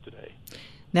schools today.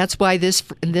 That's why this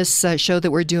show that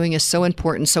we're doing is so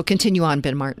important. So continue on,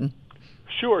 Ben Martin.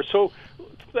 Sure. So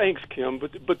thanks, Kim.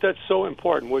 But that's so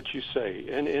important what you say,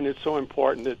 and it's so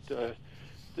important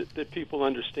that people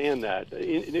understand that.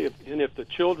 And if the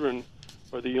children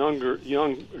or the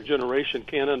young generation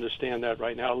can't understand that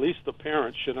right now, at least the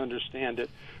parents should understand it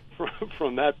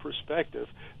from that perspective,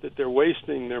 that they're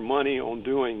wasting their money on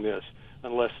doing this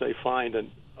unless they find an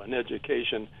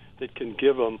education that can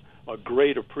give them a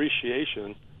great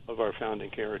appreciation of our founding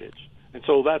heritage. And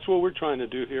so that's what we're trying to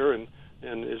do here. And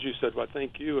as you said, I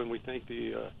thank you, and we thank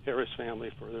the Harris family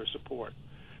for their support.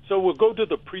 So we'll go to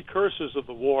the precursors of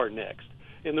the war next.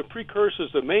 And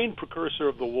the main precursor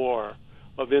of the war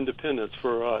of independence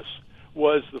for us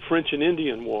was the French and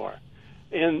Indian War.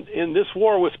 And this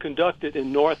war was conducted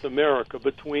in North America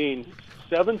between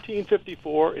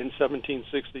 1754 and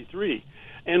 1763,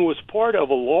 and was part of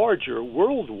a larger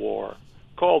world war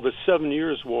called the 7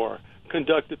 Years' War,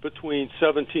 conducted between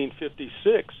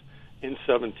 1756 and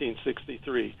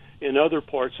 1763 in other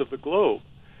parts of the globe.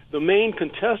 The main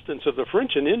contestants of the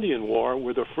French and Indian War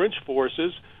were the French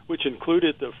forces, which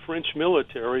included the French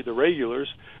military, the regulars,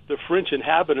 the French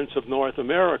inhabitants of North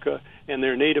America, and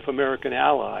their Native American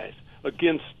allies,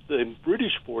 against the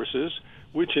British forces,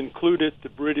 which included the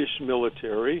British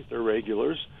military, the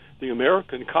regulars, the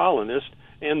American colonists,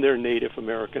 and their Native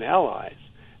American allies.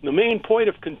 The main point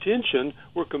of contention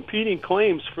were competing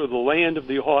claims for the land of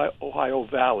the Ohio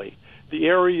Valley, the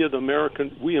area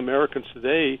we Americans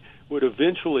today would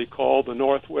eventually call the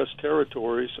Northwest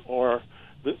Territories, or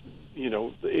the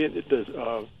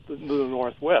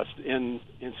Northwest. In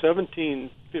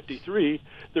 1753,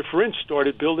 the French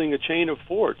started building a chain of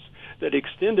forts that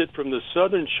extended from the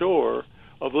southern shore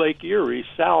of Lake Erie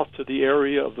south to the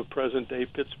area of the present-day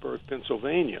Pittsburgh,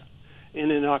 Pennsylvania. And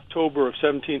in October of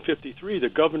 1753, the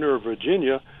governor of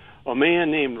Virginia, a man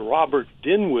named Robert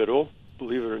Dinwiddie,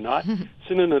 believe it or not,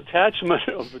 sent an detachment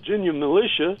of Virginia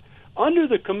militia under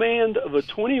the command of a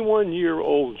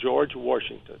 21-year-old George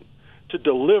Washington to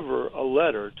deliver a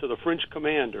letter to the French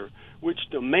commander, which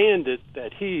demanded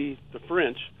that he, the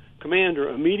French commander,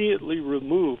 immediately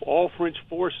remove all French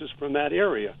forces from that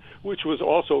area, which was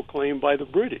also claimed by the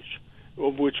British,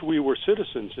 of which we were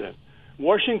citizens in.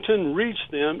 Washington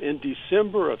reached them in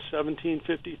December of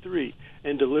 1753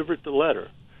 and delivered the letter.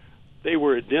 They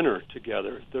were at dinner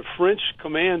together. The French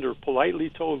commander politely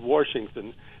told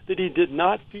Washington that he did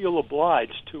not feel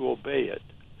obliged to obey it,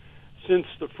 since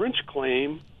the French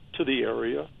claim to the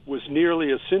area was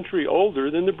nearly a century older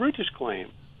than the British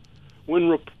claim.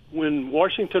 When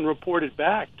Washington reported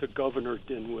back to Governor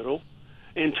Dinwiddie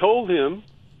and told him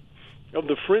of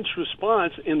the French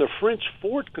response in the French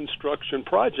fort construction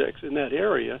projects in that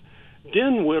area,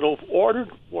 Dinwiddie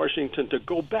ordered Washington to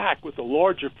go back with a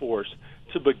larger force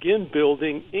to begin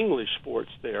building English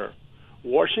forts there.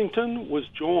 Washington was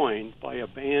joined by a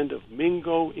band of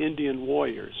Mingo Indian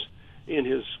warriors in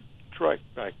his trek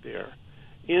back there.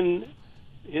 And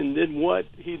then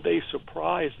they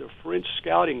surprised a French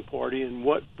scouting party in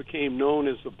what became known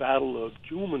as the Battle of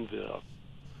Jumonville.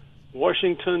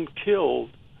 Washington's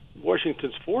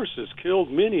forces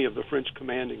killed many of the French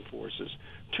commanding forces,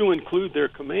 to include their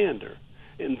commander.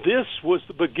 And this was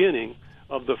the beginning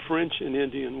of the French and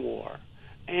Indian War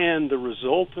and the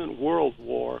resultant world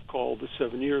war called the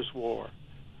 7 Years' War,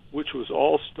 which was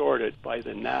all started by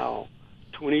the now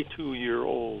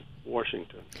 22-year-old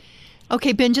Washington.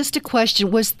 Okay, Ben, just a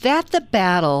question. Was that the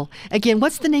battle? Again,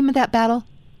 what's the name of that battle?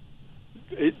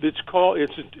 It's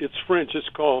French. It's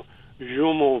called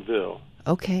Jumonville.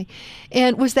 Okay.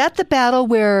 And was that the battle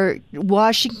where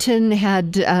Washington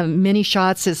had many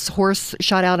shots, his horse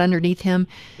shot out underneath him?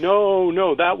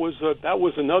 No, that was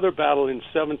another battle in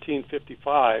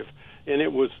 1755, and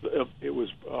it was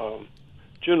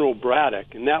General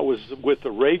Braddock, and that was with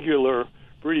the regular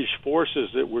British forces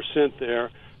that were sent there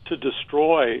to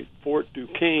destroy Fort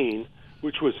Duquesne,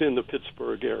 which was in the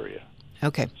Pittsburgh area.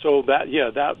 Okay. So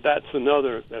that's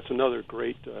another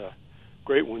great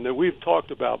great one that we've talked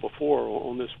about before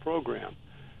on this program.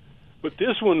 But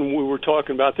this one we were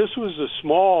talking about, this was a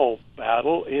small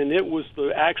battle, and it was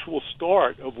the actual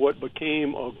start of what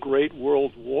became a great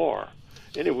world war.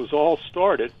 And it was all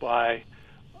started by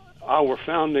our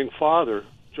founding father,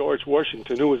 George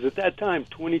Washington, who was at that time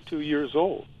 22 years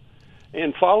old.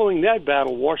 And following that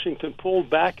battle, Washington pulled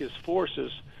back his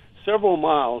forces several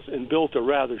miles and built a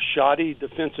rather shoddy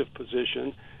defensive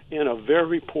position in a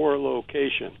very poor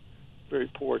location, very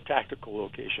poor tactical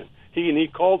location. He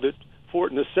called it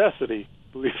Fort Necessity,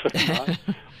 believe it or not.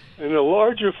 And a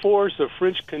larger force of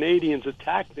French Canadians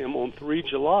attacked them on 3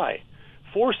 July,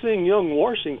 forcing young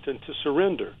Washington to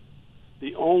surrender,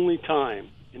 the only time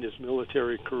in his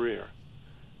military career.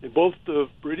 And both the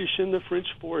British and the French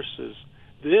forces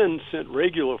then sent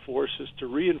regular forces to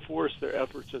reinforce their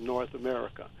efforts in North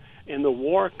America. And the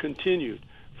war continued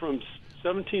from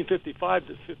 1755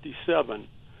 to 57,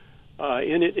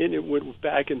 and it went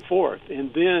back and forth.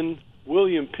 And then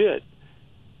William Pitt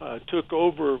took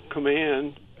over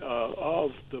command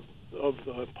of the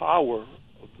power,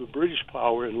 of the British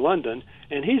power in London,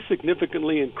 and he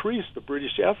significantly increased the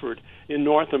British effort in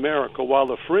North America, while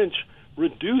the French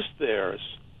reduced theirs,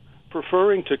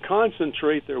 preferring to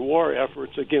concentrate their war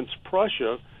efforts against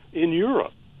Prussia in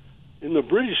Europe. And the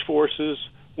British forces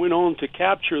went on to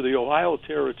capture the Ohio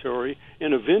Territory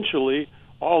and eventually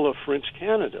all of French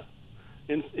Canada.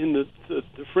 And the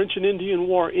French and Indian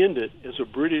War ended as a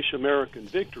British-American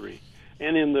victory.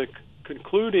 And in the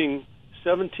concluding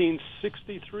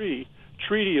 1763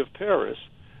 Treaty of Paris,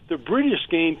 the British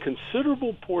gained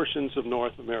considerable portions of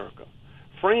North America.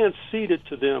 France ceded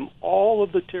to them all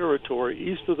of the territory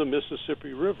east of the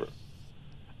Mississippi River,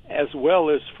 as well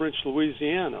as French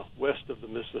Louisiana west of the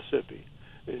Mississippi,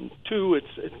 and to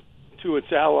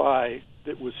its ally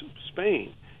that was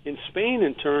Spain. And Spain,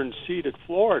 in turn, ceded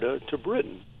Florida to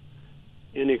Britain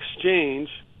in exchange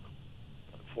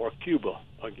for Cuba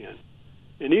again.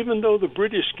 And even though the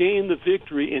British gained the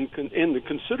victory in the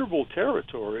considerable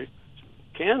territory,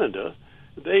 Canada,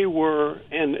 they were,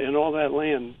 and all that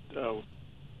land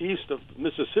east of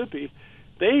Mississippi,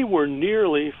 they were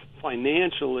nearly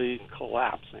financially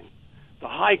collapsing. The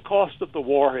high cost of the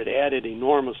war had added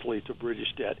enormously to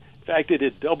British debt. In fact, it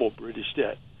had doubled British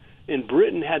debt. And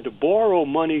Britain had to borrow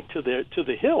money to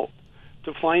the hilt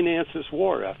to finance this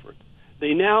war effort.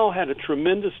 They now had a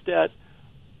tremendous debt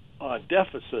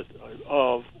deficit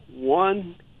of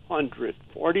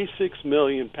 146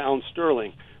 million pounds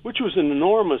sterling, which was an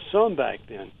enormous sum back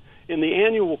then. And the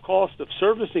annual cost of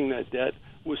servicing that debt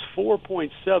was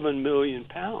 4.7 million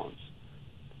pounds.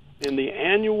 And the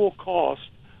annual cost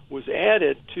was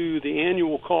added to the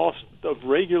annual cost of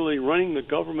regularly running the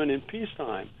government in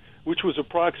peacetime, which was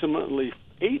approximately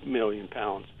 8 million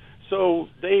pounds. So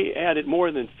they added more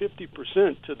than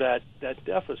 50% to that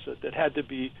deficit that had to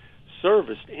be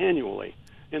serviced annually.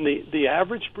 And the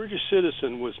average British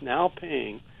citizen was now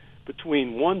paying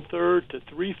between 1/3 to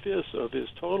 3/5 of his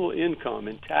total income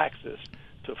in taxes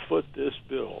to foot this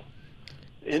bill.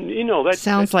 And that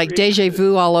sounds like deja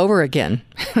vu all over again.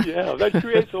 Yeah, that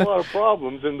creates a lot of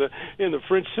problems in the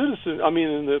French citizen.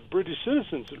 In the British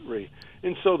citizenry.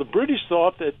 And so the British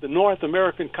thought that the North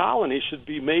American colonies should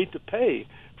be made to pay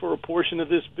for a portion of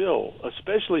this bill,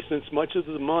 especially since much of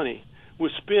the money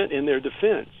was spent in their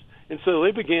defense. And so they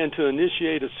began to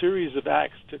initiate a series of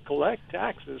acts to collect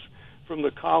taxes from the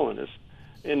colonists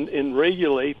and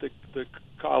regulate the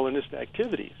colonist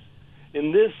activities.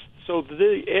 And so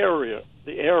the era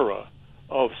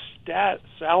of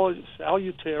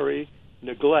salutary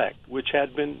neglect, which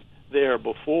had been there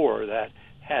before that,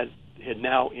 had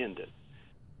now ended.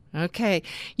 Okay.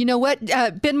 You know what,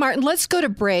 Ben Martin, let's go to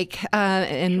break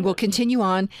and we'll continue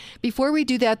on. Before we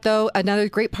do that, though, another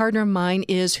great partner of mine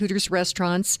is Hooters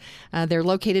Restaurants. They're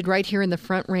located right here in the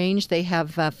Front Range. They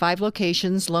have 5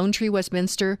 locations: Lone Tree,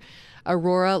 Westminster,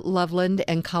 Aurora, Loveland,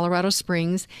 and Colorado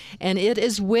Springs. And it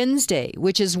is Wednesday,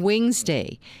 which is Wings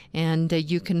Day. And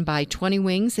you can buy 20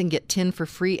 wings and get 10 for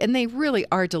free. And they really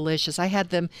are delicious. I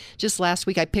had them just last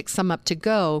week. I picked some up to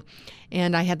go.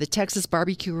 And I had the Texas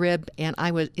barbecue rib, and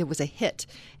it was a hit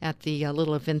at the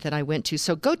little event that I went to.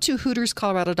 So go to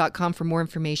HootersColorado.com for more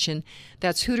information.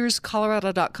 That's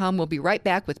HootersColorado.com. We'll be right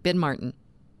back with Ben Martin.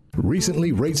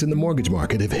 Recently, rates in the mortgage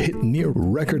market have hit near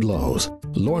record lows.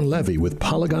 Lauren Levy with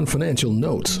Polygon Financial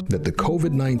notes that the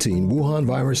COVID-19 Wuhan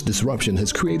virus disruption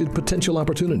has created potential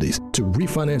opportunities to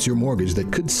refinance your mortgage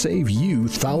that could save you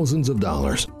thousands of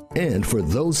dollars. And for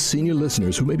those senior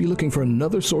listeners who may be looking for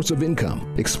another source of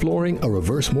income, exploring a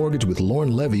reverse mortgage with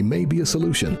Lauren Levy may be a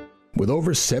solution. With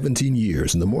over 17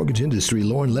 years in the mortgage industry,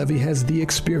 Lauren Levy has the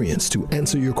experience to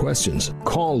answer your questions.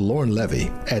 Call Lauren Levy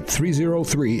at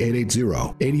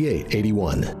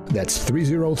 303-880-8881. That's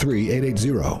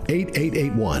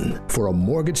 303-880-8881 for a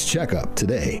mortgage checkup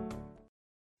today.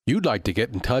 You'd like to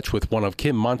get in touch with one of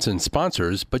Kim Munson's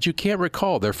sponsors, but you can't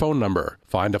recall their phone number.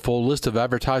 Find a full list of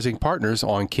advertising partners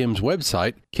on Kim's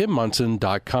website,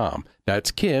 KimMunson.com. That's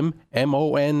Kim,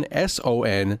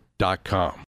 MONSON.com.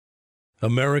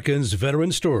 Americans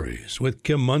Veteran Stories with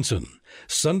Kim Munson,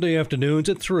 Sunday afternoons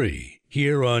at 3,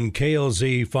 here on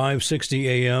KLZ 560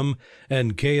 AM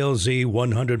and KLZ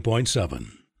 100.7.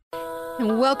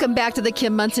 And welcome back to the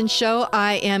Kim Munson Show.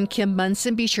 I am Kim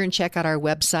Munson. Be sure and check out our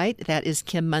website. That is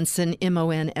Kim Munson,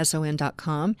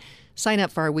 MONSON.com. Sign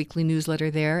up for our weekly newsletter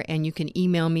there, and you can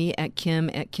email me at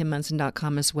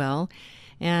kim@kimmunson.com as well.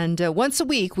 And once a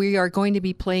week, we are going to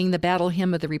be playing the Battle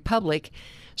Hymn of the Republic,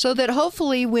 so that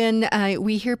hopefully when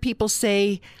we hear people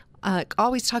say,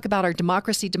 always talk about our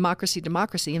democracy, democracy,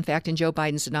 democracy. In fact, in Joe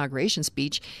Biden's inauguration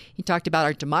speech, he talked about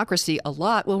our democracy a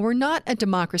lot. Well, we're not a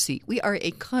democracy. We are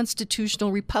a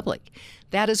constitutional republic.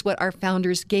 That is what our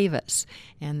founders gave us.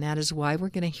 And that is why we're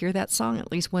going to hear that song at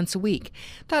least once a week.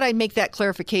 Thought I'd make that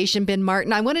clarification, Ben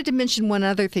Martin. I wanted to mention one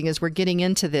other thing as we're getting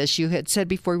into this. You had said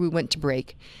before we went to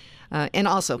break, and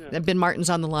also Ben Martin's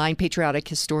on the line, patriotic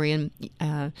historian,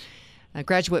 a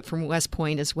graduate from West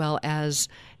Point, as well as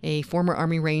a former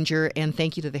Army Ranger, and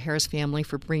thank you to the Harris family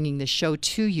for bringing the show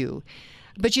to you.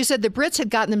 But you said the Brits had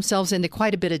gotten themselves into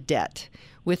quite a bit of debt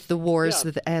with the wars,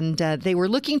 and they were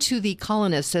looking to the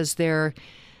colonists as their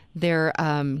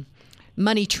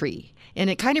money tree. And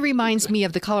it kind of reminds me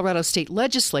of the Colorado State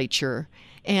Legislature,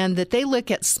 and that they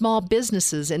look at small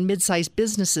businesses and mid-sized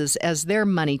businesses as their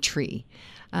money tree.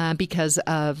 Because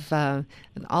of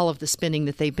all of the spending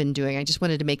that they've been doing. I just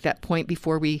wanted to make that point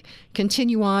before we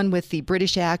continue on with the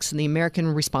British acts and the American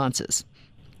responses.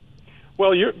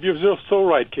 Well, you're so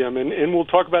right, Kim, and we'll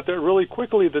talk about that really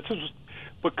quickly. This is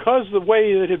because the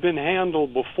way it had been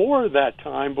handled before that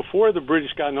time, before the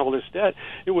British got in all this debt,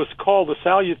 it was called a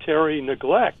salutary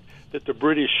neglect that the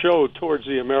British showed towards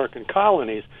the American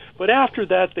colonies. But after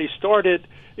that,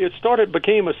 it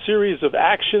became a series of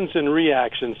actions and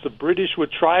reactions. The British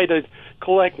would try to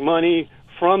collect money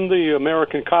from the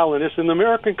American colonists, and the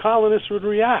American colonists would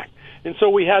react. And so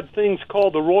we had things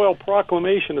called the Royal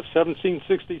Proclamation of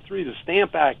 1763, the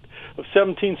Stamp Act of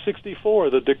 1764,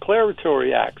 the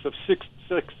Declaratory Acts of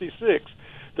 66,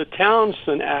 the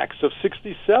Townshend Acts of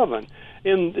 67.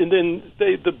 And then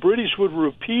the British would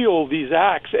repeal these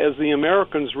acts as the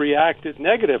Americans reacted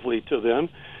negatively to them.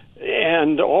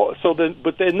 And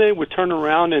but then they would turn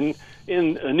around and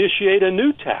initiate a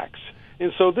new tax,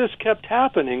 and so this kept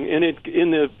happening, and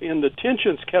the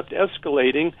tensions kept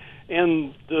escalating,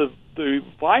 and the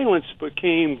violence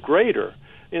became greater,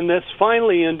 and this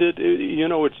finally ended.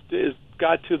 It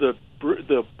got to the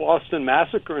Boston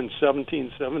Massacre in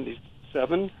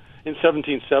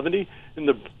 1770, and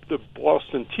the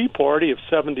Boston Tea Party of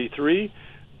 73.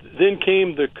 Then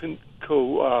came the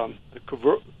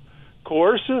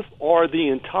coercive or the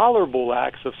intolerable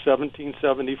acts of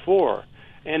 1774.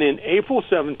 And in April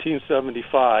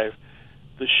 1775,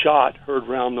 the shot heard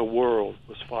round the world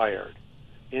was fired.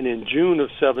 And in June of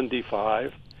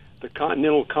 75, the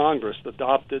Continental Congress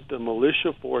adopted the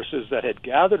militia forces that had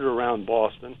gathered around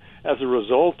Boston as a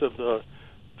result of the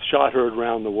shot heard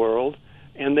round the world,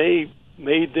 and they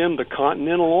made them the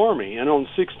Continental Army. And on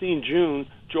 16 June,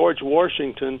 George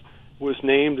Washington was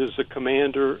named as the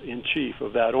commander-in-chief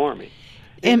of that army.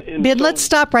 And Ben, let's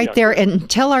stop right there and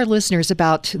tell our listeners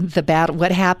about the battle,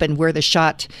 what happened, where the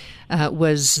shot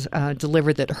was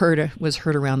delivered that was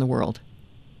heard around the world.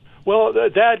 Well,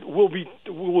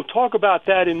 we'll talk about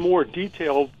that in more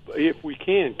detail if we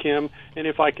can, Kim, and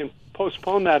if I can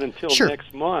postpone that until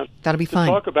next month. That'll be fine.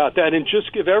 Talk about that and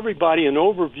just give everybody an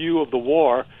overview of the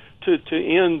war to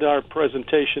end our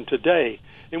presentation today.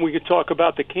 And we could talk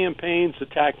about the campaigns, the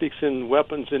tactics, and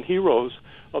weapons and heroes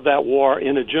of that war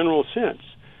in a general sense.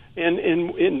 And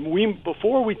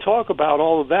before we talk about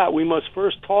all of that, we must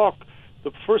first talk.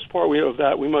 The first part of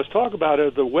that we must talk about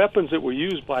are the weapons that were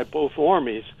used by both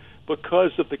armies,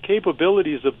 because of the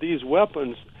capabilities of these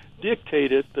weapons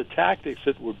dictated the tactics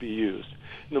that would be used.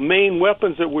 And the main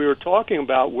weapons that we were talking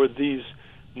about were these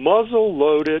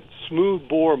muzzle-loaded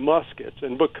smooth-bore muskets,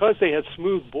 and because they had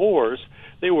smooth bores,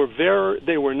 they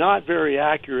were not very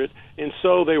accurate, and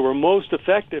so they were most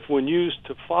effective when used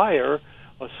to fire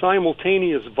a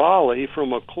simultaneous volley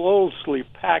from a closely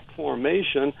packed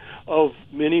formation of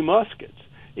many muskets.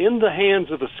 In the hands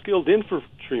of a skilled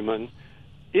infantryman,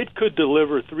 it could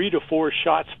deliver 3 to 4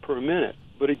 shots per minute,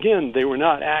 but again, they were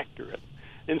not accurate.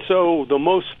 And so the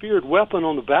most feared weapon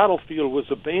on the battlefield was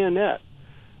the bayonet.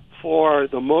 For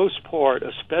the most part,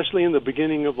 especially in the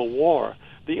beginning of the war,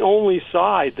 the only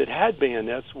side that had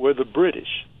bayonets were the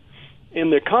British.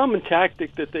 And the common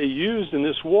tactic that they used in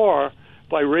this war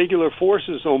by regular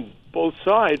forces on both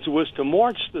sides was to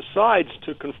march the sides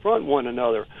to confront one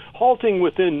another, halting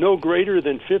within no greater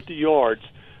than 50 yards,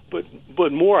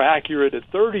 but more accurate at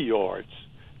 30 yards.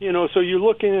 You know, so you're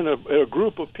looking at a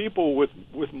group of people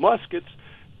with muskets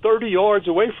 30 yards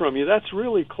away from you. That's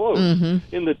really close.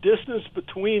 Mm-hmm. In the distance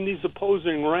between these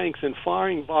opposing ranks and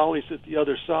firing volleys at the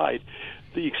other side,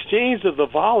 the exchange of the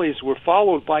volleys were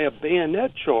followed by a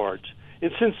bayonet charge.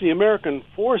 And since the American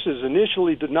forces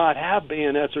initially did not have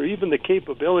bayonets or even the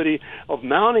capability of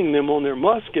mounting them on their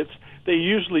muskets, they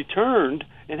usually turned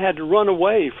and had to run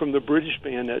away from the British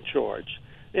bayonet charge.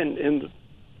 And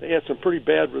they had some pretty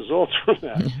bad results from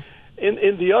that.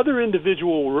 And the other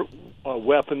individual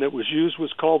weapon that was used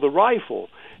was called the rifle.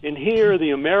 And here the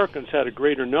Americans had a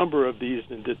greater number of these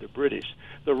than did the British.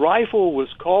 The rifle was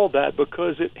called that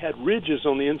because it had ridges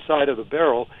on the inside of the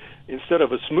barrel instead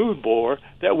of a smooth bore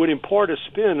that would impart a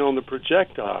spin on the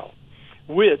projectile,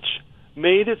 which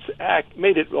made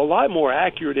it a lot more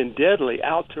accurate and deadly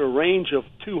out to a range of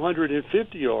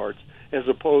 250 yards as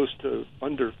opposed to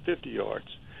under 50 yards.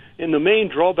 And the main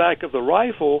drawback of the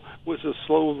rifle was a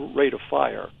slow rate of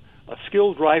fire. A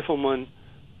skilled rifleman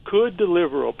could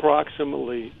deliver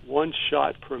approximately one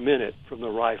shot per minute from the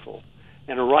rifle,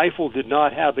 and a rifle did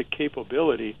not have the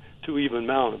capability to even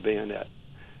mount a bayonet.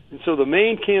 And so the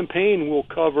main campaign we'll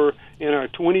cover in our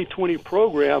 2020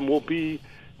 program will be,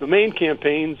 the main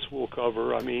campaigns we'll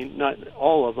cover, I mean, not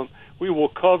all of them, we will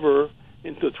cover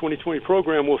in the 2020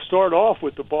 program. We'll start off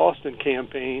with the Boston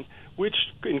campaign, which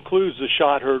includes the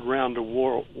shot heard round the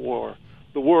world,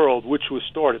 which was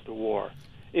started the war.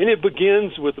 And it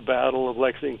begins with the Battle of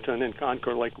Lexington and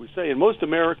Concord, like we say. And most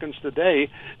Americans today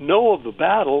know of the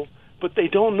battle, but they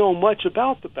don't know much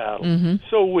about the battle. Mm-hmm.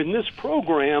 So in this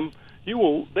program, they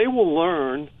will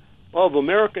learn of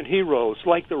American heroes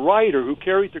like the writer who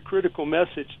carried the critical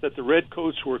message that the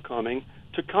Redcoats were coming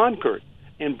to Concord.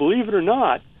 And believe it or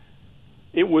not,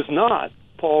 it was not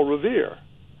Paul Revere.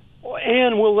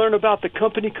 And we'll learn about the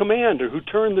company commander who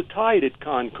turned the tide at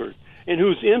Concord and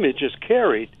whose image is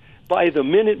carried by the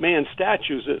Minuteman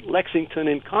statues at Lexington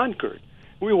and Concord.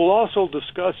 We will also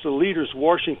discuss the leaders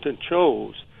Washington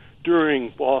chose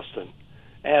during Boston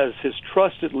as his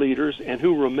trusted leaders and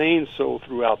who remained so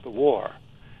throughout the war.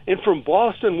 And from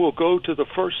Boston, we'll go to the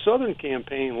first Southern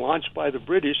campaign launched by the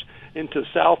British into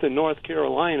South and North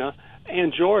Carolina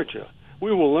and Georgia.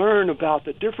 We will learn about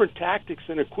the different tactics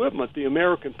and equipment the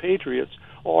American patriots,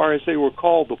 or as they were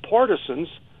called, the partisans,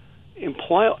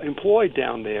 employed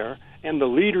down there, and the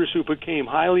leaders who became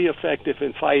highly effective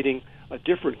in fighting a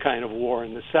different kind of war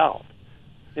in the South.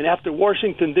 And after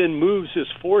Washington then moves his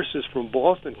forces from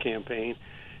Boston campaign,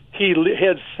 he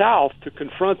heads south to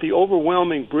confront the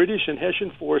overwhelming British and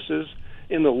Hessian forces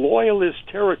in the Loyalist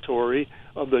territory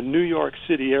of the New York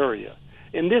City area.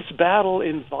 And this battle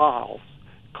involves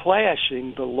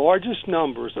clashing the largest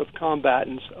numbers of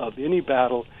combatants of any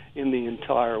battle in the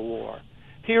entire war.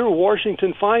 Here,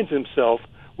 Washington finds himself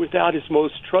without his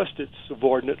most trusted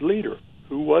subordinate leader.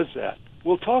 Who was that?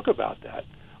 We'll talk about that.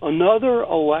 Another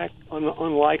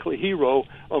unlikely hero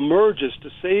emerges to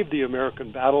save the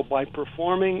American battle by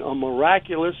performing a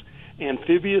miraculous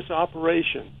amphibious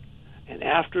operation. And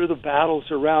after the battles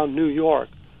around New York,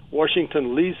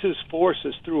 Washington leads his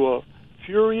forces through a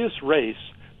furious race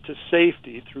to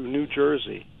safety through New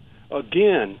Jersey.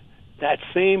 Again, that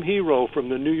same hero from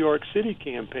the New York City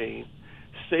campaign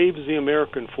saves the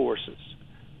American forces.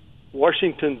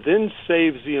 Washington then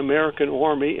saves the American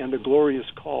army and the glorious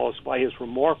cause by his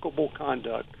remarkable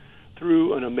conduct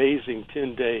through an amazing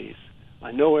 10 days.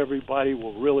 I know everybody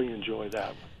will really enjoy that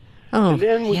one. Oh, and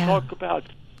then we yeah. talk about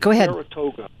Go ahead.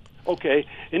 Saratoga. Okay,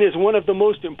 and it's one of the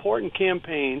most important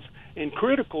campaigns and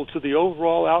critical to the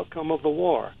overall outcome of the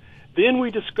war. Then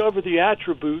we discover the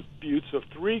attributes of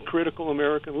three critical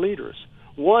American leaders.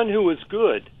 One who is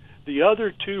good, the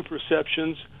other two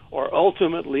perceptions are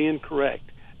ultimately incorrect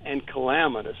and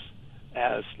calamitous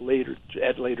at later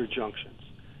junctions.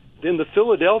 Then the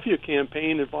Philadelphia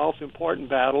campaign involves important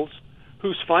battles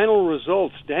whose final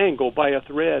results dangle by a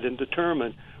thread and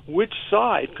determine which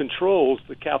side controls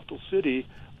the capital city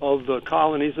of the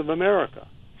colonies of America.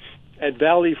 At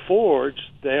Valley Forge,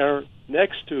 there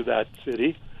next to that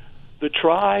city, the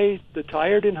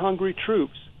tired and hungry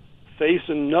troops face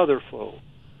another foe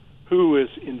who is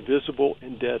invisible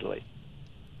and deadly.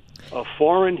 A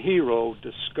foreign hero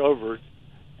discovered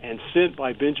and sent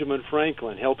by Benjamin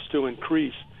Franklin helps to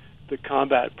increase the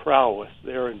combat prowess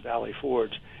there in Valley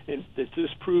Forge, and that this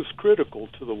proves critical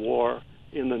to the war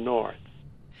in the North.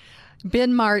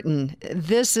 Ben Martin,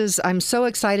 I'm so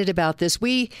excited about this.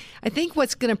 I think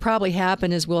what's going to probably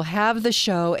happen is we'll have the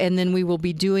show and then we will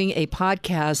be doing a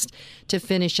podcast to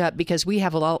finish up because we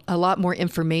have a lot more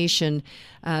information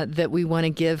that we want to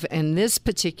give in this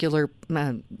particular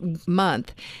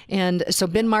month. And so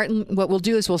Ben Martin, what we'll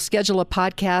do is we'll schedule a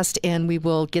podcast and we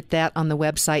will get that on the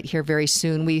website here very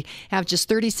soon. We have just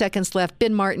 30 seconds left.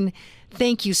 Ben Martin,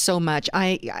 thank you so much.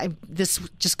 This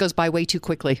just goes by way too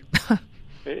quickly.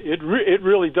 It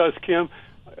really does, Kim.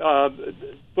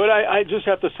 But I just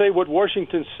have to say what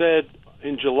Washington said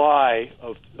in July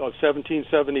of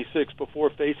 1776 before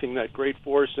facing that great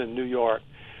force in New York.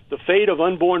 The fate of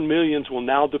unborn millions will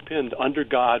now depend under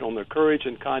God on the courage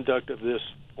and conduct of this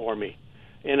army.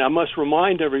 And I must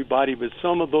remind everybody that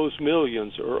some of those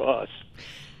millions are us.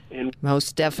 And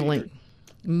most definitely.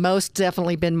 Most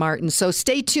definitely, Ben Martin. So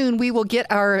stay tuned. We will get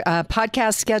our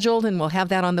podcast scheduled, and we'll have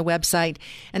that on the website.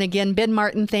 And again, Ben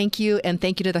Martin, thank you. And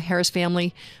thank you to the Harris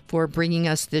family for bringing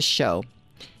us this show.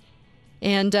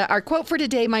 And our quote for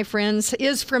today, my friends,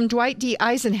 is from Dwight D.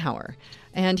 Eisenhower.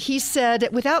 And he said,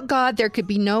 "Without God, there could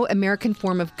be no American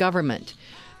form of government,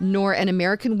 nor an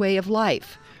American way of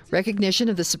life. Recognition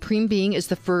of the Supreme Being is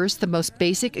the first, the most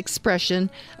basic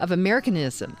expression of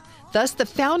Americanism. Thus, the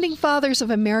founding fathers of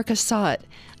America saw it,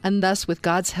 and thus, with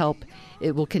God's help,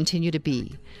 it will continue to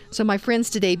be." So, my friends,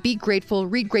 today, be grateful,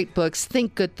 read great books,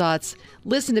 think good thoughts,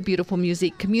 listen to beautiful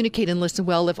music, communicate and listen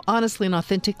well, live honestly and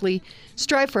authentically,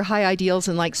 strive for high ideals,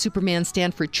 and like Superman,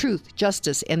 stand for truth,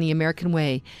 justice, and the American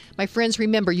way. My friends,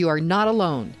 remember, you are not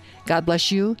alone. God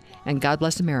bless you, and God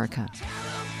bless America.